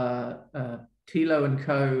Thilo and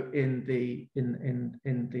co. in the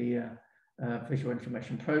Visual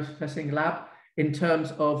Information Processing Lab, in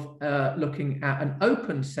terms of looking at an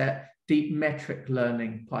open set deep metric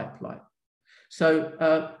learning pipeline.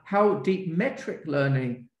 So how deep metric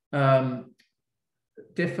learning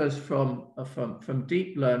differs from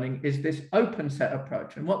deep learning is this open set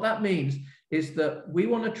approach. And what that means is that we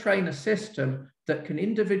want to train a system that can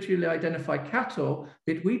individually identify cattle,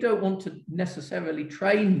 but we don't want to necessarily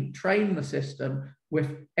train the system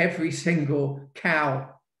with every single cow,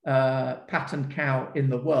 patterned cow in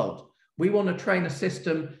the world. We want to train a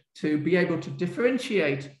system to be able to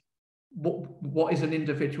differentiate what is an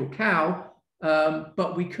individual cow,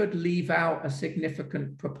 but we could leave out a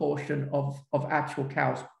significant proportion of actual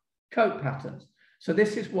cows' coat patterns. So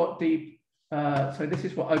this is what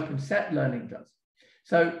open set learning does.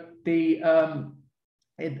 So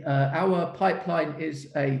our pipeline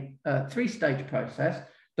is a three-stage process.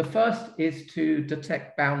 The first is to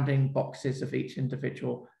detect bounding boxes of each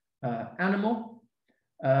individual animal,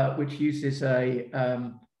 which uses a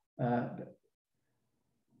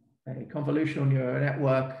convolutional neural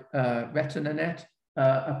network RetinaNet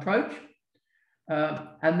approach.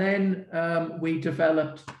 And then we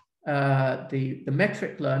developed the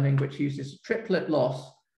metric learning, which uses triplet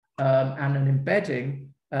loss and an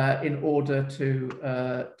embedding in order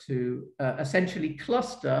to essentially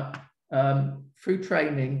cluster through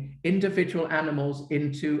training individual animals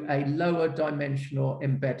into a lower dimensional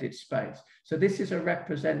embedded space. So this is a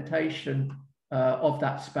representation of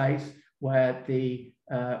that space where the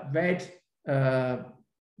red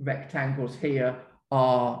rectangles here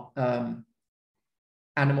are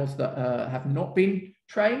animals that have not been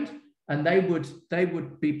trained, and they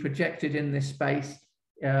would be projected in this space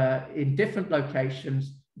in different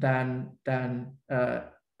locations than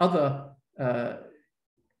other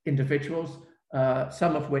individuals,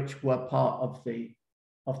 some of which were part of the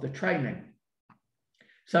training.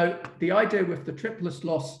 So the idea with the triplet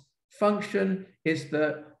loss function is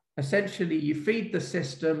that essentially you feed the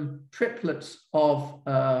system triplets of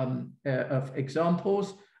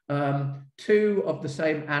examples, 2 of the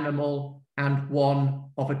same animal and 1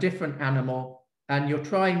 of a different animal, and you're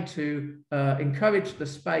trying to encourage the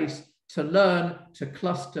space to learn to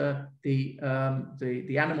cluster the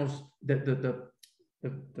animals, the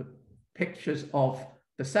pictures of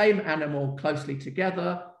the same animal closely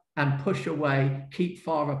together, and push away, keep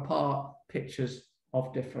far apart pictures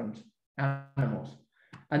of different animals.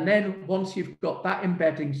 And then once you've got that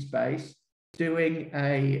embedding space, doing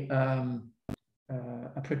a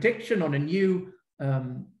prediction on a new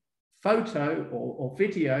photo or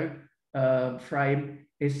video frame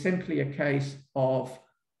is simply a case of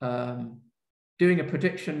doing a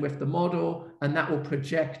prediction with the model, and that will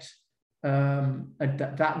project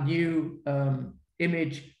that new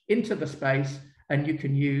image into the space, and you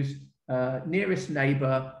can use nearest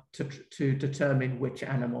neighbor to determine which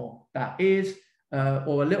animal that is,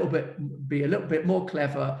 or be a little bit more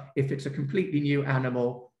clever. If it's a completely new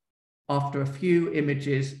animal, after a few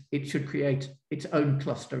images, it should create its own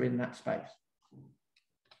cluster in that space.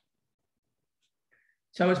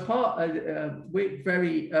 So as part, we're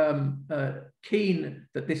very keen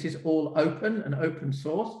that this is all open and open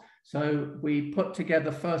source. So we put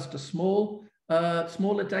together first a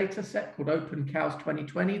smaller data set called Open Cows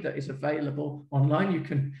 2020 that is available online. You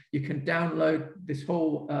can download this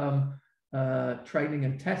whole training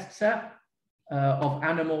and test set of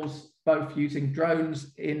animals, both using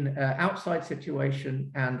drones in outside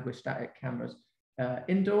situation and with static cameras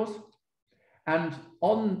indoors. And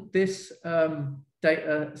on this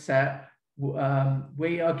data set,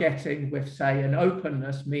 we are getting with, say, an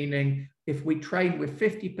openness, meaning if we train with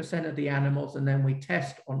 50% of the animals and then we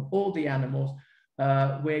test on all the animals,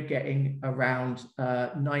 we're getting around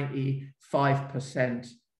 95%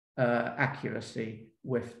 accuracy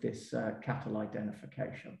with this cattle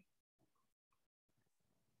identification.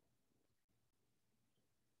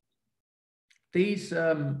 These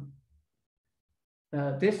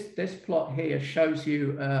this plot here shows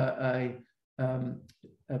you a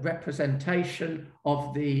representation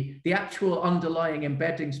of the actual underlying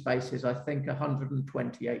embedding spaces, I think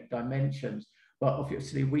 128 dimensions, but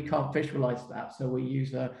obviously we can't visualize that. So we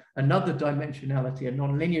use another dimensionality, a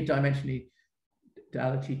nonlinear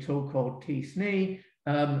dimensionality tool called TSNE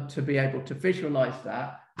to be able to visualize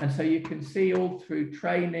that. And so you can see all through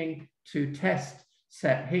training to test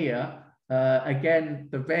set here. Again,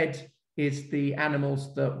 the red is the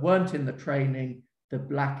animals that weren't in the training, the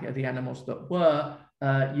black are the animals that were.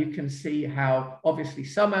 You can see how obviously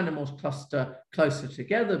some animals cluster closer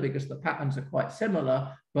together because the patterns are quite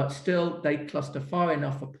similar, but still they cluster far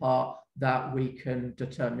enough apart that we can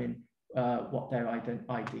determine what their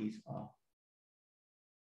IDs are.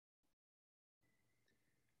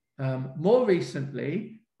 More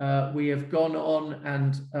recently, we have gone on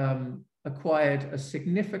and acquired a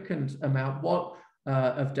significant amount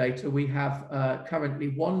of data. We have currently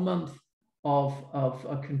 1 month of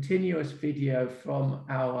a continuous video from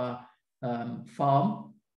our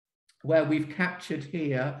farm, where we've captured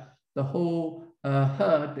here the whole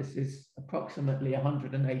herd. This is approximately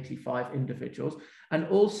 185 individuals. And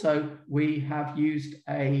also we have used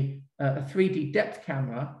a 3D depth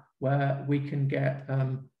camera where we can get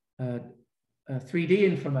 3D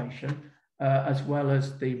information as well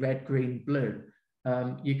as the red, green, blue.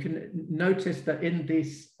 You can notice that in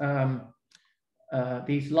these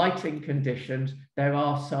lighting conditions, there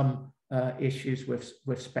are some issues with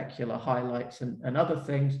specular highlights and other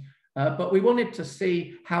things, but we wanted to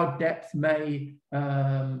see how depth may,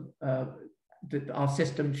 our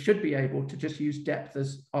system should be able to just use depth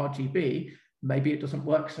as RGB. Maybe it doesn't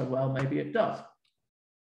work so well, maybe it does.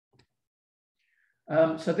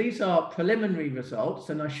 So these are preliminary results,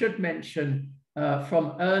 and I should mention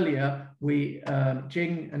from earlier,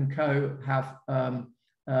 Jing and co have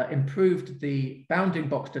improved the bounding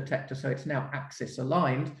box detector, so it's now axis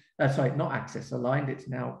aligned. Sorry, not axis aligned, it's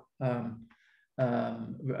now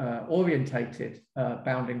orientated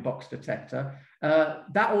bounding box detector.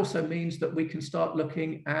 That also means that we can start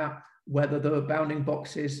looking at whether the bounding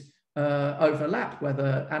boxes overlap,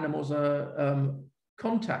 whether animals are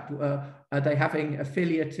contact, are they having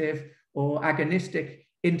affiliative or agonistic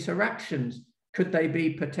interactions? Could they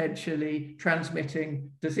be potentially transmitting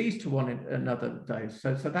disease to one another?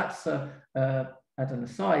 So that's as an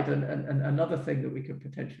aside, and another thing that we could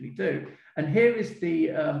potentially do. And here is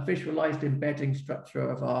the visualized embedding structure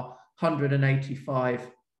of our 185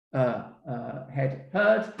 head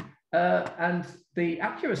herd. And the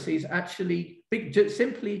accuracy is actually big. Just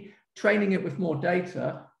simply training it with more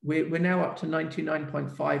data, we're now up to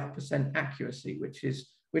 99.5% accuracy, which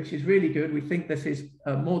is really good. We think this is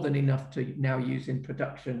more than enough to now use in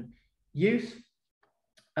production use.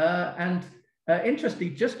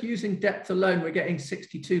 Interestingly, just using depth alone, we're getting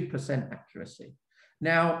 62% accuracy.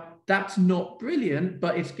 Now, that's not brilliant,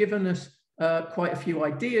 but it's given us quite a few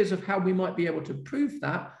ideas of how we might be able to improve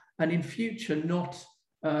that, and in future not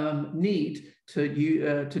need to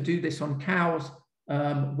do this on cows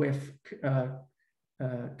with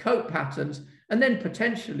coat patterns, and then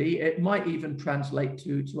potentially it might even translate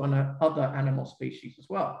to other animal species as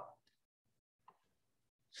well.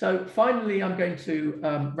 So finally, I'm going to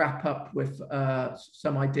wrap up with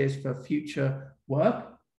some ideas for future work.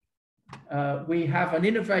 We have an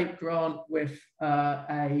Innovate grant with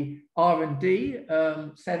a R&D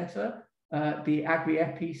centre, the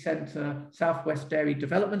Agri-Epi Centre, Southwest Dairy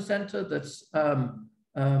Development Centre, that's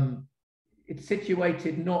it's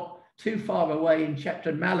situated not too far away in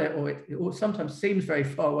Shepton Mallet, or it sometimes seems very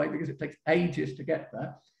far away because it takes ages to get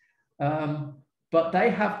there. But they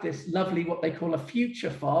have this lovely, what they call a future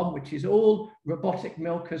farm, which is all robotic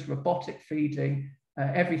milkers, robotic feeding,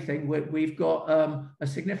 everything. We've got a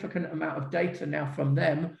significant amount of data now from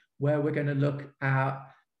them, where we're going to look at,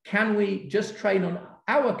 can we just train on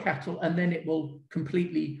our cattle and then it will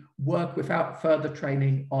completely work without further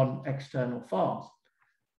training on external farms.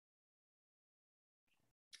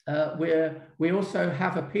 We also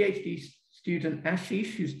have a PhD student,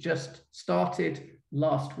 Ashish, who's just started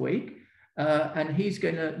last week. And he's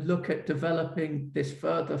going to look at developing this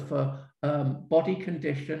further for body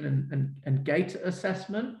condition and gait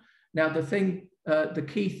assessment. Now, the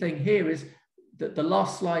key thing here is that the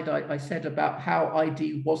last slide I said about how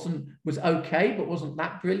ID was okay, but wasn't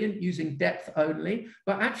that brilliant using depth only.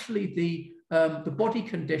 But actually, the body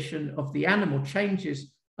condition of the animal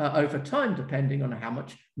changes over time, depending on how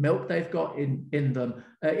much milk they've got in them.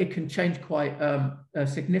 It can change quite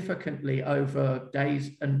significantly over days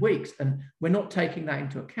and weeks, and we're not taking that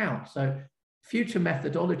into account. So future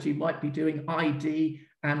methodology might be doing ID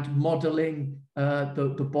and modeling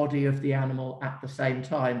the body of the animal at the same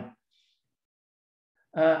time.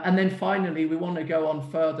 And then finally, we want to go on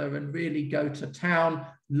further and really go to town,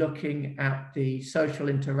 looking at the social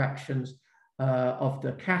interactions of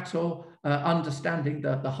the cattle, understanding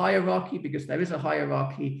the hierarchy, because there is a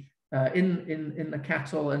hierarchy in the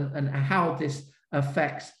cattle, and how this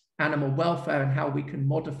affects animal welfare, and how we can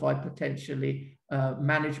modify potentially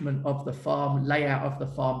management of the farm, layout of the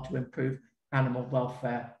farm, to improve animal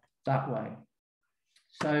welfare that way.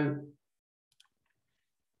 So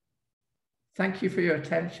thank you for your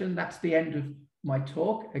attention. That's the end of my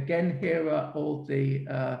talk. Again, here are all the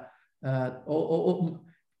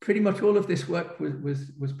pretty much all of this work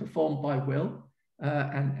was performed by Will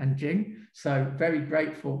and Jing. So very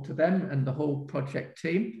grateful to them and the whole project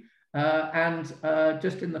team. And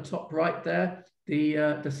just in the top right there,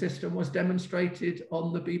 the system was demonstrated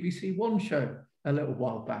on the BBC One show a little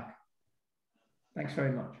while back. Thanks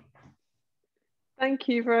very much. Thank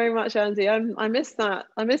you very much, Andy. I missed that.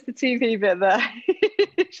 I missed the TV bit there.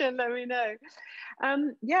 You should let me know.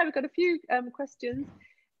 Yeah, we've got a few questions.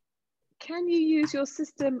 Can you use your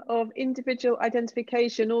system of individual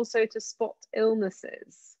identification also to spot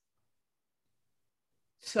illnesses?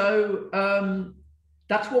 So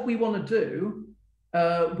that's what we want to do.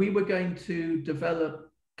 We were going to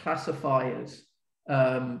develop classifiers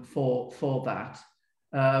for that.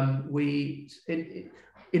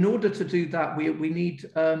 In order to do that, we need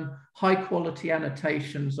high quality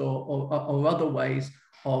annotations or other ways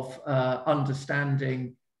of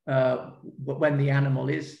understanding when the animal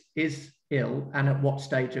is ill and at what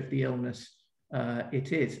stage of the illness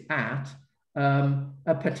it is at.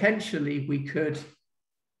 Potentially, we could,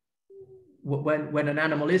 when an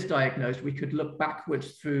animal is diagnosed, we could look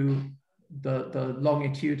backwards through the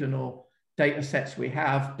longitudinal data sets we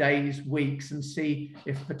have, days, weeks, and see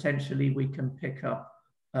if potentially we can pick up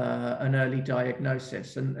an early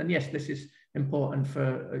diagnosis. And yes, this is important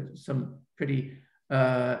for some pretty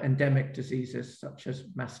endemic diseases such as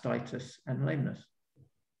mastitis and lameness.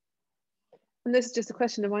 And this is just a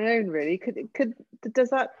question of my own, really. Does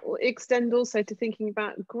that extend also to thinking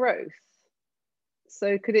about growth?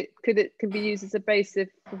 So could it be used as a basis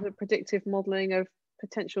for the predictive modelling of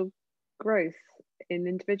potential growth in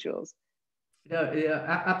individuals?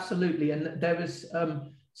 Yeah, absolutely. And there is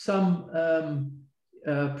some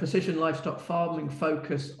precision livestock farming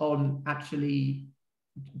focus on actually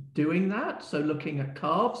doing that. So looking at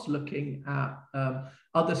calves, looking at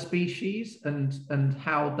other species and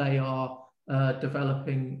how they are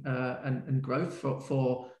developing and growth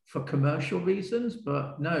for commercial reasons.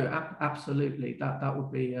 But no, absolutely, that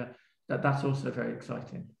would be that's also very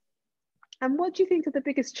exciting. And what do you think are the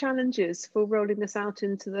biggest challenges for rolling this out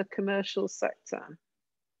into the commercial sector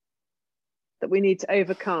that we need to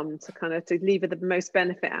overcome to lever the most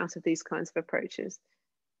benefit out of these kinds of approaches?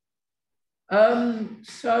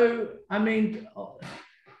 So, I mean,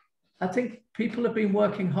 I think people have been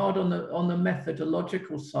working hard on the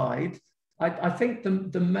methodological side. I think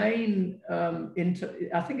the main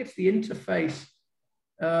I think it's the interface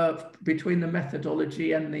between the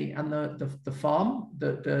methodology and the farm,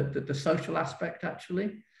 the social aspect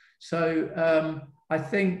actually. So I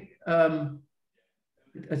think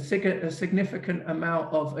a significant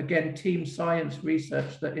amount of, again, team science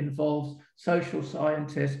research that involves social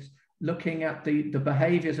scientists looking at the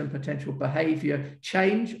behaviors and potential behavior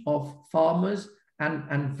change of farmers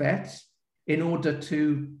and vets in order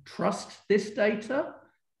to trust this data,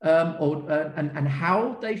 and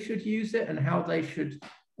how they should use it and how they should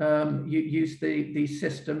use these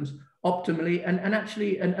systems optimally. And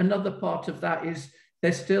actually, another part of that is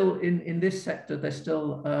there's still, in this sector, there's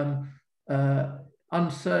still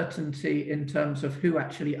uncertainty in terms of who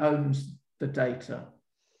actually owns the data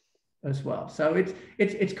as well. So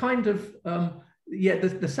it's kind of yeah,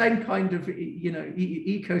 the same kind of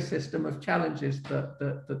ecosystem of challenges that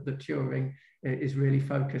the Turing is really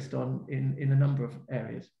focused on in a number of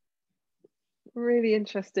areas. Really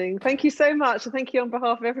interesting. Thank you so much. Thank you on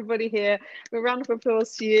behalf of everybody here. A round of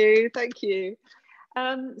applause to you. Thank you.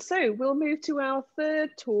 So we'll move to our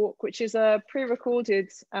third talk, which is a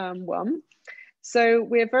pre-recorded one. So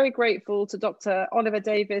we're very grateful to Dr. Oliver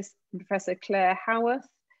Davis and Professor Claire Haworth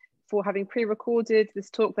for having pre-recorded this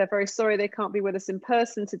talk. They're very sorry they can't be with us in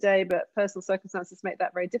person today, but personal circumstances make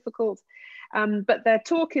that very difficult. But their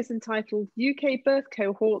talk is entitled UK Birth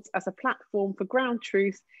Cohorts as a Platform for Ground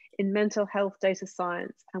Truth in Mental Health Data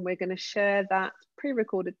Science. And we're going to share that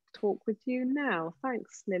pre-recorded talk with you now.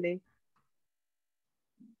 Thanks, Lily.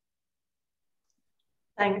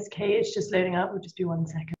 Thanks, Kate. It's just loading up. We'll just be 1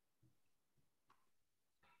 second.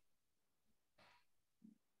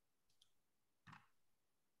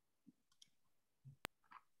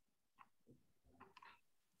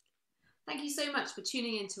 Thank you so much for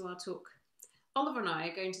tuning into our talk. Oliver and I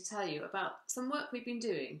are going to tell you about some work we've been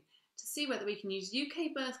doing to see whether we can use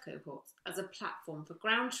UK birth cohorts as a platform for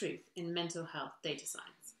ground truth in mental health data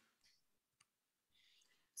science.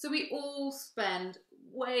 So we all spend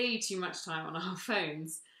way too much time on our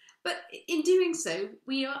phones, but in doing so,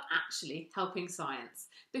 we are actually helping science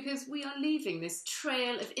because we are leaving this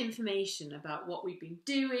trail of information about what we've been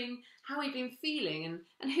doing, how we've been feeling,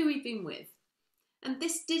 and who we've been with. And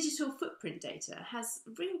this digital footprint data has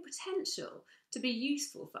real potential to be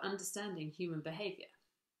useful for understanding human behaviour.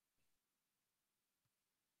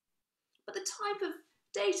 But the type of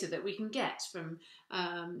data that we can get from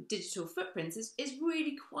digital footprints is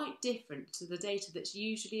really quite different to the data that's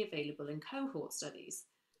usually available in cohort studies.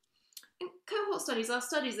 And cohort studies are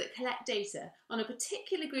studies that collect data on a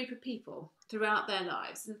particular group of people throughout their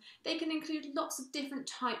lives, and they can include lots of different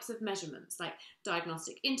types of measurements like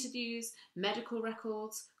diagnostic interviews, medical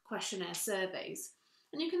records, questionnaire surveys.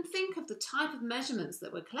 And you can think of the type of measurements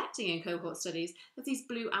that we're collecting in cohort studies as these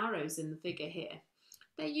blue arrows in the figure here.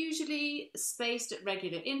 They're usually spaced at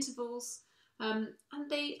regular intervals, and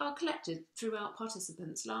they are collected throughout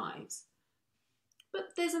participants' lives.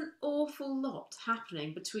 But there's an awful lot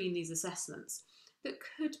happening between these assessments that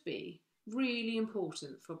could be really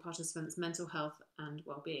important for participants' mental health and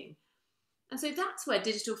well-being. And so that's where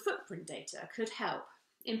digital footprint data could help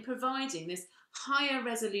in providing this higher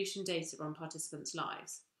resolution data on participants'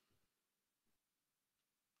 lives.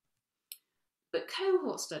 But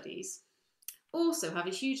cohort studies also have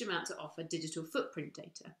a huge amount to offer digital footprint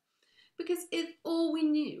data, because if all we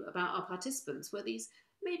knew about our participants were these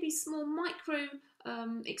maybe small micro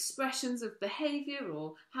expressions of behaviour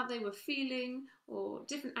or how they were feeling or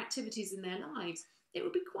different activities in their lives, it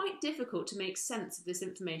would be quite difficult to make sense of this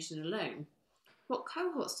information alone. what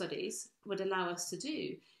cohort studies would allow us to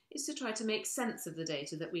do is to try to make sense of the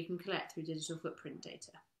data that we can collect through digital footprint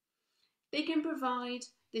data. They can provide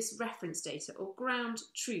this reference data or ground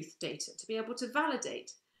truth data to be able to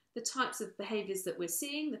validate the types of behaviours that we're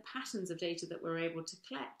seeing, the patterns of data that we're able to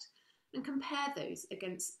collect, and compare those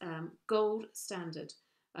against gold standard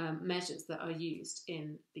measures that are used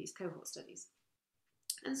in these cohort studies.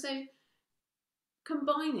 And so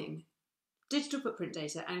combining digital footprint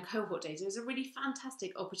data and cohort data is a really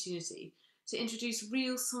fantastic opportunity to introduce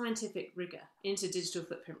real scientific rigour into digital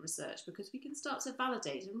footprint research, because we can start to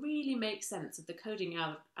validate and really make sense of the coding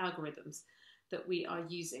algorithms that we are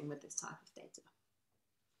using with this type of data.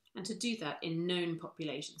 And to do that in known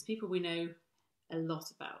populations, people we know a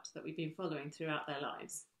lot about, that we've been following throughout their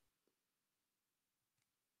lives.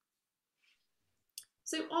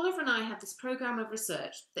 So Oliver and I have this programme of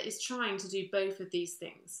research that is trying to do both of these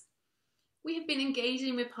things. We have been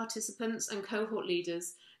engaging with participants and cohort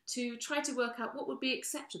leaders to try to work out what would be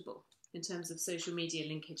acceptable in terms of social media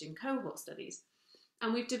linkage in cohort studies.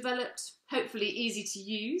 And we've developed, hopefully easy to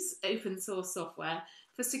use, open source software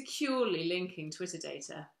for securely linking Twitter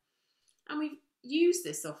data. And we've used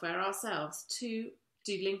this software ourselves to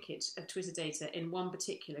do linkage of Twitter data in one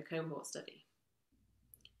particular cohort study.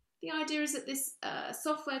 The idea is that this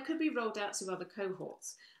software could be rolled out to other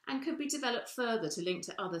cohorts and could be developed further to link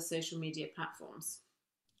to other social media platforms.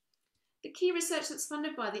 The key research that's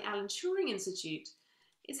funded by the Alan Turing Institute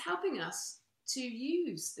is helping us to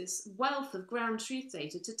use this wealth of ground truth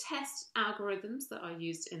data to test algorithms that are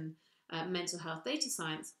used in mental health data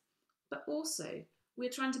science, but also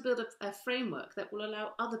we're trying to build a framework that will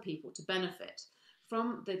allow other people to benefit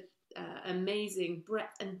from the amazing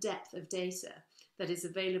breadth and depth of data that is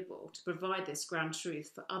available to provide this ground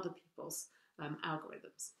truth for other people's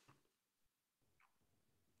algorithms.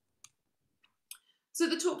 So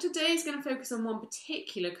the talk today is going to focus on one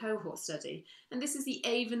particular cohort study, and this is the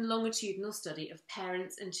Avon Longitudinal Study of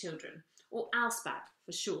Parents and Children, or ALSPAC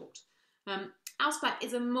for short. ALSPAC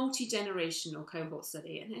is a multi-generational cohort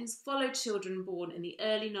study and has followed children born in the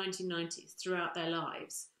early 1990s throughout their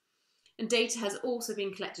lives. And data has also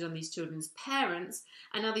been collected on these children's parents,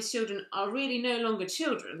 and now these children are really no longer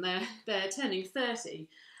children, they're turning 30.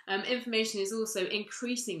 Information is also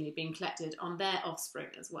increasingly being collected on their offspring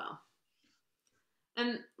as well.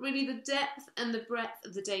 And really the depth and the breadth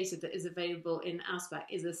of the data that is available in ALSPAC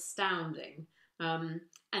is astounding. And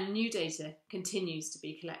new data continues to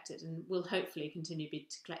be collected and will hopefully continue to be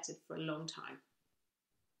collected for a long time.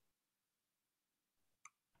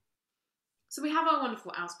 So we have our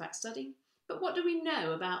wonderful ALSPAC study, but what do we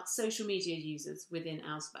know about social media users within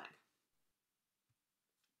ALSPAC?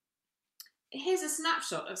 Here's a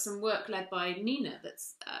snapshot of some work led by Nina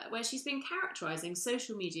where she's been characterising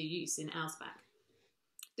social media use in ALSPAC.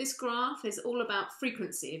 This graph is all about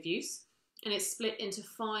frequency of use, and it's split into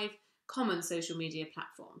 5 common social media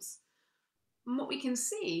platforms. And what we can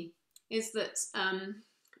see is that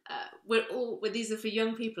these are for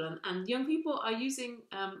young people, and young people are using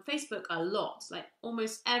Facebook a lot. Like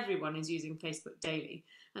almost everyone is using Facebook daily,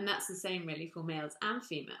 and that's the same really for males and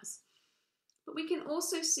females. But we can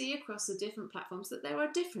also see across the different platforms that there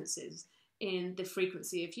are differences in the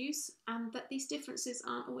frequency of use, and that these differences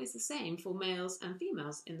aren't always the same for males and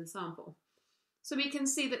females in the sample. So we can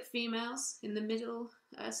see that females in the middle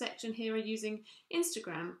section here are using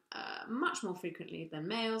Instagram much more frequently than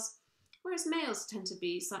males, whereas males tend to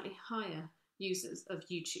be slightly higher users of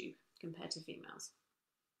YouTube compared to females.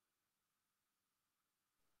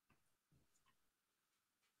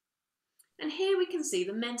 And here we can see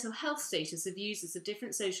the mental health status of users of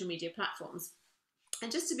different social media platforms.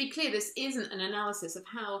 And just to be clear, this isn't an analysis of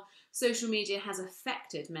how social media has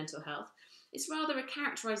affected mental health. It's rather a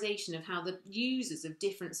characterisation of how the users of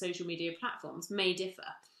different social media platforms may differ.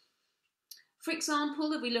 For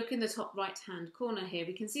example, if we look in the top right-hand corner here,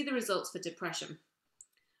 we can see the results for depression.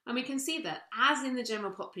 And we can see that, as in the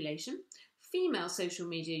general population, female social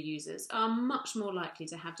media users are much more likely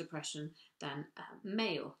to have depression than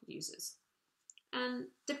male users. And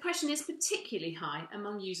depression is particularly high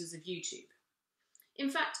among users of YouTube. In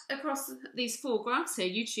fact, across these 4 graphs here,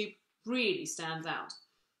 YouTube really stands out.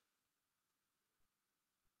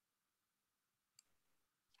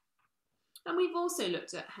 And we've also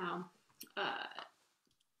looked at how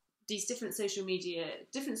these different social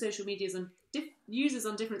medias and users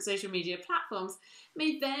on different social media platforms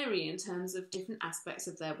may vary in terms of different aspects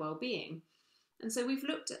of their well-being. And so we've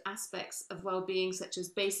looked at aspects of well-being such as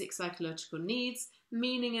basic psychological needs,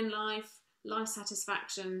 meaning in life, life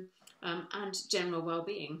satisfaction, and general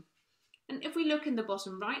well-being. And if we look in the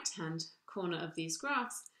bottom right-hand corner of these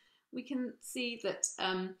graphs, we can see that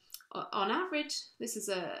On average, this is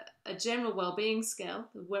a general well-being scale,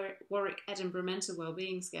 the Warwick-Edinburgh Mental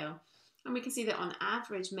Wellbeing Scale, and we can see that on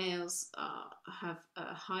average males have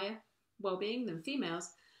a higher well-being than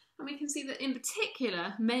females, and we can see that in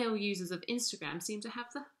particular male users of Instagram seem to have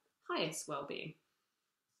the highest well-being.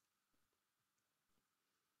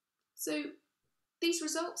 So these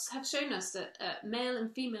results have shown us that male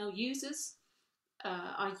and female users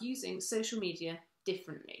are using social media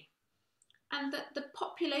differently, and that the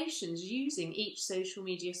populations using each social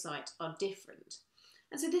media site are different.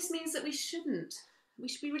 And so this means that we should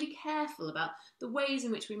be really careful about the ways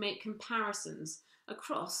in which we make comparisons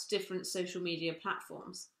across different social media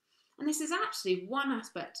platforms. And this is actually one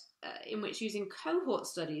aspect in which using cohort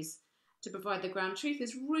studies to provide the ground truth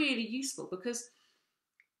is really useful, because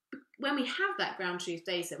when we have that ground truth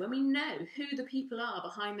data, when we know who the people are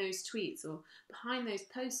behind those tweets or behind those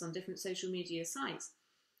posts on different social media sites,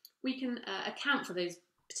 we can account for those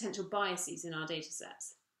potential biases in our data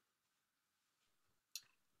sets.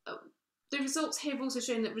 The results here have also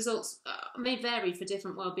shown that results may vary for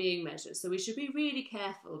different well-being measures, so we should be really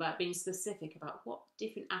careful about being specific about what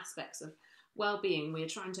different aspects of well-being we are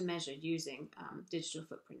trying to measure using digital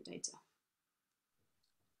footprint data.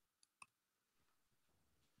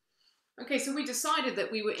 Okay, so we decided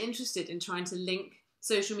that we were interested in trying to link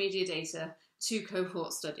social media data to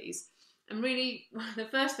cohort studies. And really, the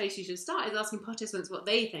first place you should start is asking participants what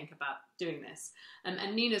they think about doing this.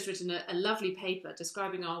 And Nina's written a lovely paper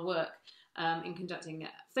describing our work in conducting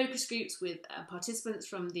focus groups with participants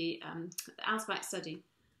from the Ausbach study.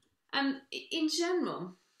 And in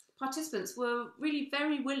general, participants were really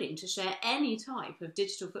very willing to share any type of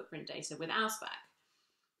digital footprint data with Ausbach.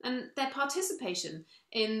 And their participation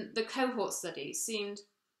in the cohort study seemed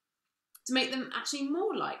to make them actually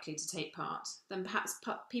more likely to take part than perhaps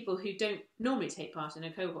people who don't normally take part in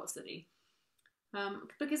a cohort study,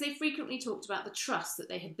 because they frequently talked about the trust that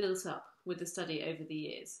they had built up with the study over the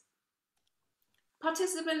years.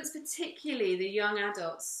 Participants, particularly the young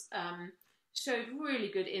adults, showed really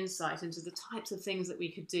good insight into the types of things that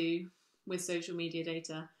we could do with social media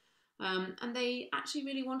data, and they actually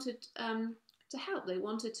really wanted to help. They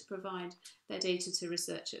wanted to provide their data to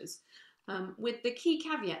researchers, with the key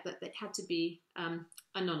caveat that it had to be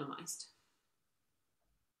anonymised.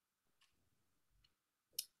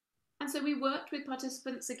 And so we worked with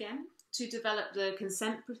participants again to develop the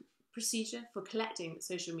consent procedure for collecting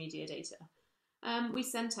social media data. We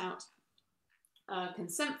sent out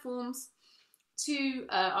consent forms to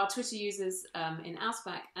our Twitter users in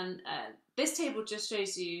Ausbach, and this table just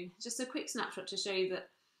shows you just a quick snapshot to show you that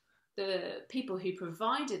the people who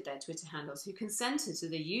provided their Twitter handles, who consented to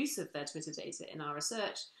the use of their Twitter data in our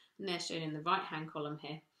research, and they're shown in the right-hand column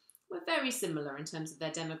here, were very similar in terms of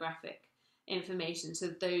their demographic information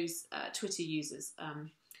to those Twitter users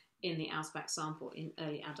in the Ausbach sample in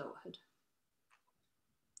early adulthood.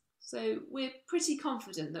 So we're pretty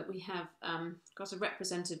confident that we have got a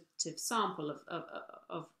representative sample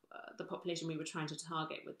of the population we were trying to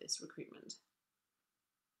target with this recruitment.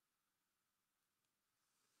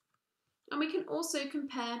 And we can also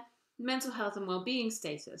compare mental health and well-being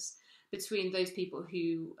status between those people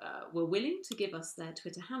who were willing to give us their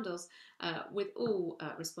Twitter handles with all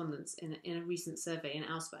respondents in a recent survey in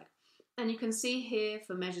Ausbach. And you can see here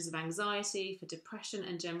for measures of anxiety, for depression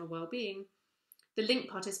and general well-being, the linked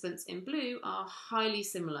participants in blue are highly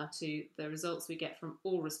similar to the results we get from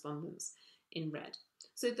all respondents in red.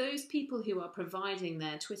 So those people who are providing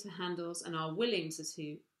their Twitter handles and are willing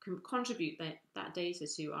to contribute that data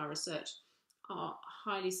to our research are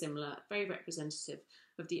highly similar, very representative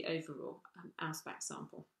of the overall Ausbach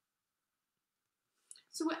sample.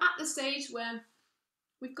 So we're at the stage where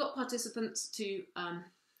we've got participants to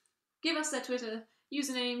give us their Twitter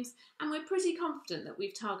usernames, and we're pretty confident that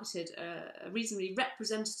we've targeted a reasonably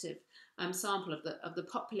representative sample of the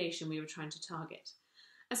population we were trying to target.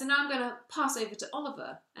 And so now I'm going to pass over to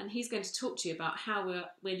Oliver, and he's going to talk to you about how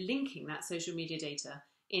we're linking that social media data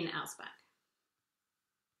in Ausbach.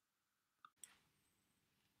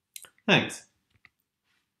 Thanks.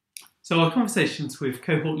 So our conversations with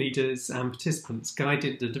cohort leaders and participants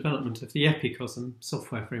guided the development of the Epicosm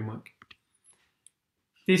software framework.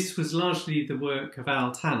 This was largely the work of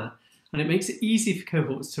Al Tanner, and it makes it easy for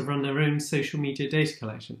cohorts to run their own social media data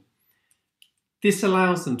collection. This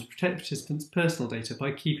allows them to protect participants' personal data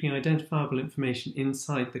by keeping identifiable information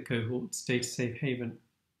inside the cohort's data safe haven.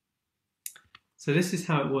 So this is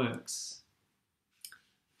how it works.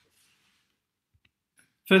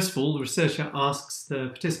 First of all, the researcher asks the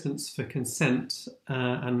participants for consent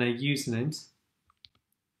and their usernames.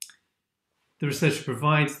 The researcher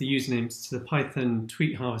provides the usernames to the Python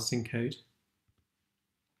tweet harvesting code.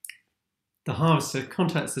 the harvester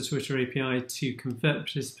contacts the Twitter API to convert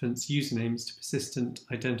participants' usernames to persistent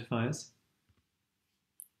identifiers.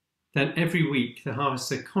 Then every week, the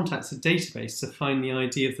harvester contacts a database to find the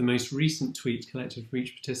ID of the most recent tweet collected from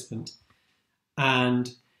each participant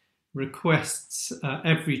and requests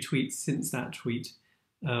every tweet since that tweet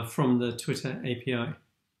from the Twitter API.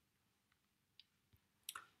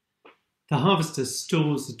 The harvester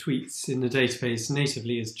stores the tweets in the database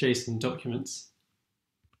natively as JSON documents.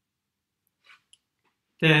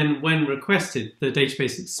 Then, when requested, the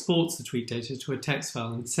database exports the tweet data to a text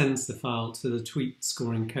file and sends the file to the tweet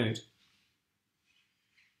scoring code.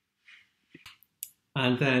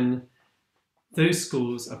 And then those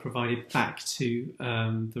scores are provided back to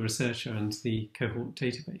the researcher and the cohort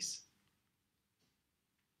database.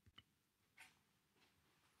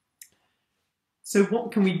 So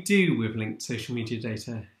what can we do with linked social media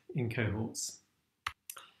data in cohorts?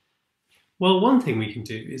 Well, one thing we can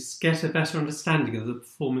do is get a better understanding of the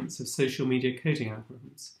performance of social media coding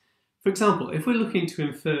algorithms. For example, if we're looking to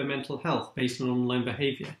infer mental health based on online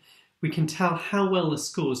behaviour, we can tell how well the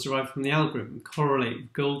scores derived from the algorithm correlate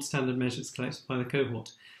with gold standard measures collected by the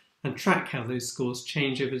cohort and track how those scores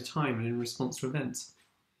change over time and in response to events.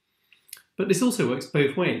 But this also works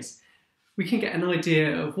both ways. We can get an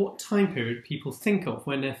idea of what time period people think of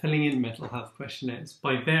when they're filling in mental health questionnaires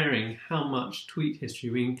by varying how much tweet history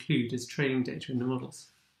we include as training data in the models.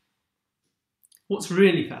 What's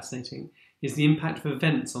really fascinating is the impact of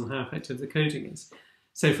events on how effective the coding is.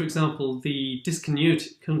 So, for example, the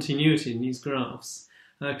discontinuity in these graphs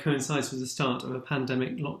coincides with the start of a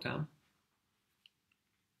pandemic lockdown.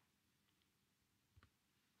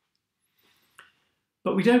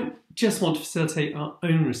 But we don't just want to facilitate our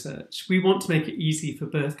own research. We want to make it easy for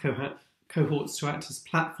birth cohorts to act as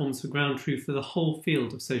platforms for ground truth for the whole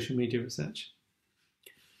field of social media research.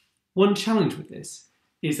 One challenge with this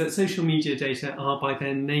is that social media data are by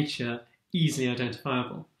their nature easily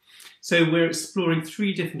identifiable. So we're exploring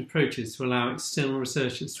 3 different approaches to allow external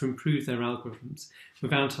researchers to improve their algorithms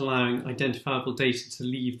without allowing identifiable data to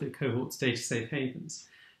leave the cohort's data safe havens.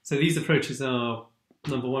 So these approaches are: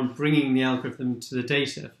 number 1, bringing the algorithm to the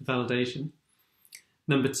data for validation.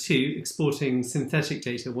 Number 2, exporting synthetic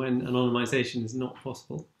data when anonymization is not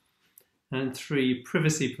possible. And 3,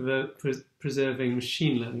 privacy preserving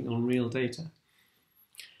machine learning on real data.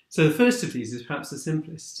 So the first of these is perhaps the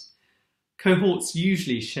simplest. Cohorts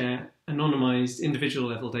usually share anonymized individual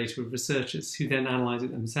level data with researchers who then analyze it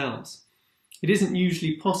themselves. It isn't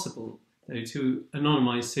usually possible, though, to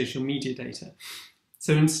anonymize social media data.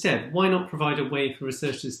 So instead, why not provide a way for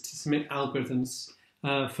researchers to submit algorithms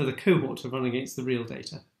for the cohort to run against the real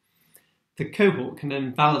data? The cohort can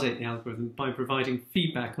then validate the algorithm by providing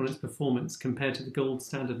feedback on its performance compared to the gold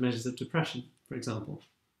standard measures of depression, for example.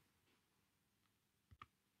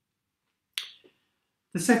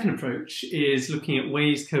 The second approach is looking at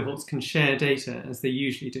ways cohorts can share data as they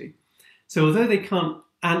usually do. So although they can't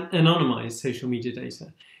anonymize social media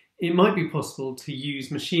data, it might be possible to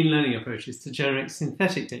use machine learning approaches to generate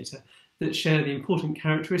synthetic data that share the important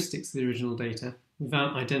characteristics of the original data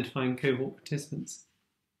without identifying cohort participants.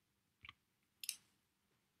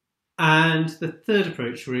 And the third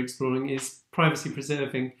approach we're exploring is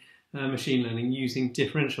privacy-preserving machine learning using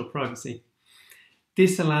differential privacy.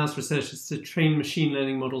 This allows researchers to train machine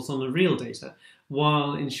learning models on the real data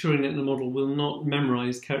while ensuring that the model will not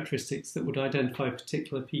memorize characteristics that would identify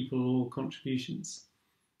particular people or contributions.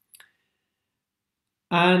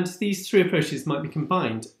 And these 3 approaches might be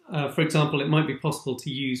combined. For example, it might be possible to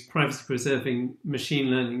use privacy-preserving machine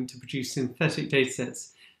learning to produce synthetic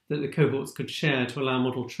datasets that the cohorts could share to allow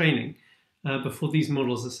model training before these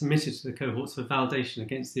models are submitted to the cohorts for validation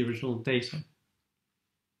against the original data.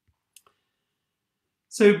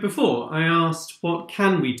 So before, I asked, what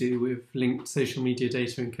can we do with linked social media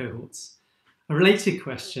data in cohorts? A related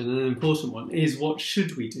question, and an important one, is what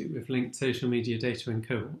should we do with linked social media data in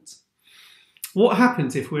cohorts? What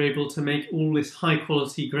happens if we're able to make all this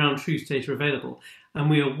high-quality ground truth data available and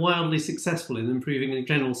we are wildly successful in improving the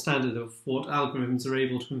general standard of what algorithms are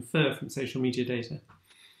able to infer from social media data?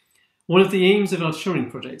 One of the aims of our Turing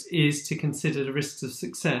project is to consider the risks of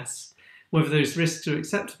success, whether those risks are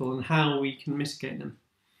acceptable and how we can mitigate them.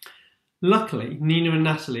 Luckily, Nina and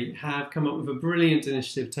Natalie have come up with a brilliant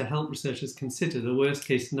initiative to help researchers consider the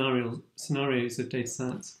worst-case scenarios of data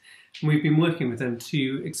science. And we've been working with them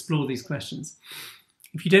to explore these questions.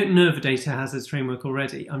 If you don't know of the Data Hazards Framework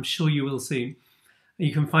already, I'm sure you will soon.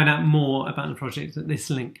 You can find out more about the project at this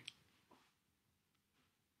link.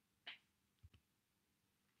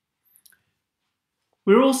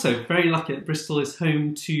 We're also very lucky that Bristol is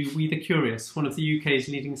home to We the Curious, one of the UK's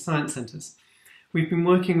leading science centres. We've been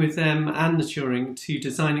working with them and the Turing to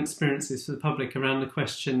design experiences for the public around the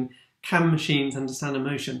question, can machines understand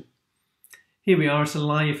emotion? Here we are at a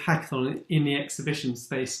live hackathon in the exhibition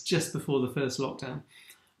space just before the first lockdown.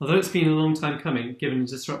 Although it's been a long time coming, given the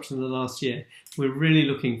disruption of the last year, we're really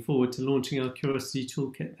looking forward to launching our Curiosity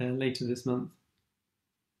Toolkit there later this month.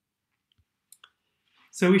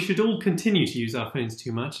 So we should all continue to use our phones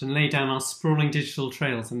too much and lay down our sprawling digital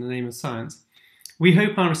trails in the name of science. We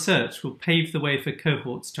hope our research will pave the way for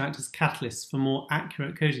cohorts to act as catalysts for more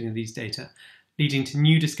accurate coding of these data, leading to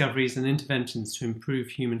new discoveries and interventions to improve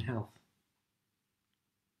human health.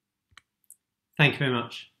 Thank you very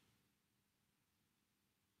much.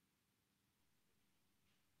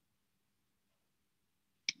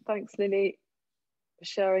 Thanks, Lily, for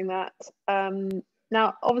sharing that.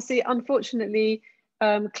 Now, obviously, unfortunately,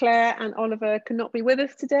 Claire and Oliver cannot be with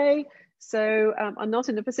us today, so I'm not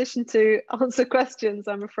in a position to answer questions,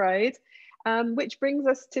 I'm afraid, which brings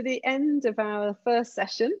us to the end of our first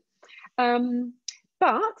session.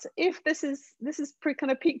 But if this is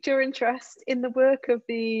kind of piqued your interest in the work of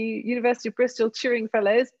the University of Bristol Turing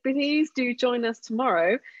Fellows, please do join us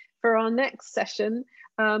tomorrow for our next session,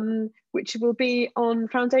 which will be on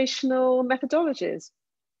foundational methodologies.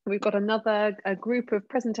 We've got a group of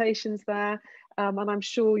presentations there, and I'm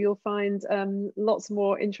sure you'll find lots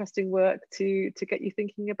more interesting work to get you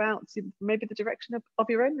thinking about maybe the direction of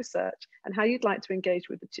your own research and how you'd like to engage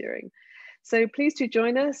with the Turing. So please do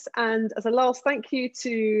join us. And as a last thank you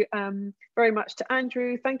to very much to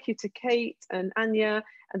Andrew, thank you to Kate and Anya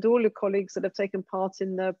and all your colleagues that have taken part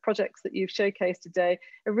in the projects that you've showcased today.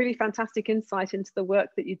 A really fantastic insight into the work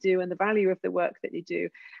that you do and the value of the work that you do.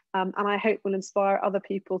 And I hope will inspire other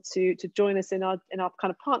people to join us in our kind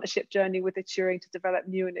of partnership journey with the Turing to develop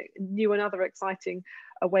new and other exciting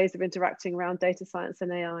ways of interacting around data science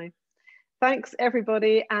and AI. Thanks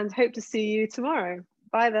everybody, and hope to see you tomorrow.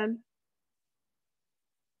 Bye then.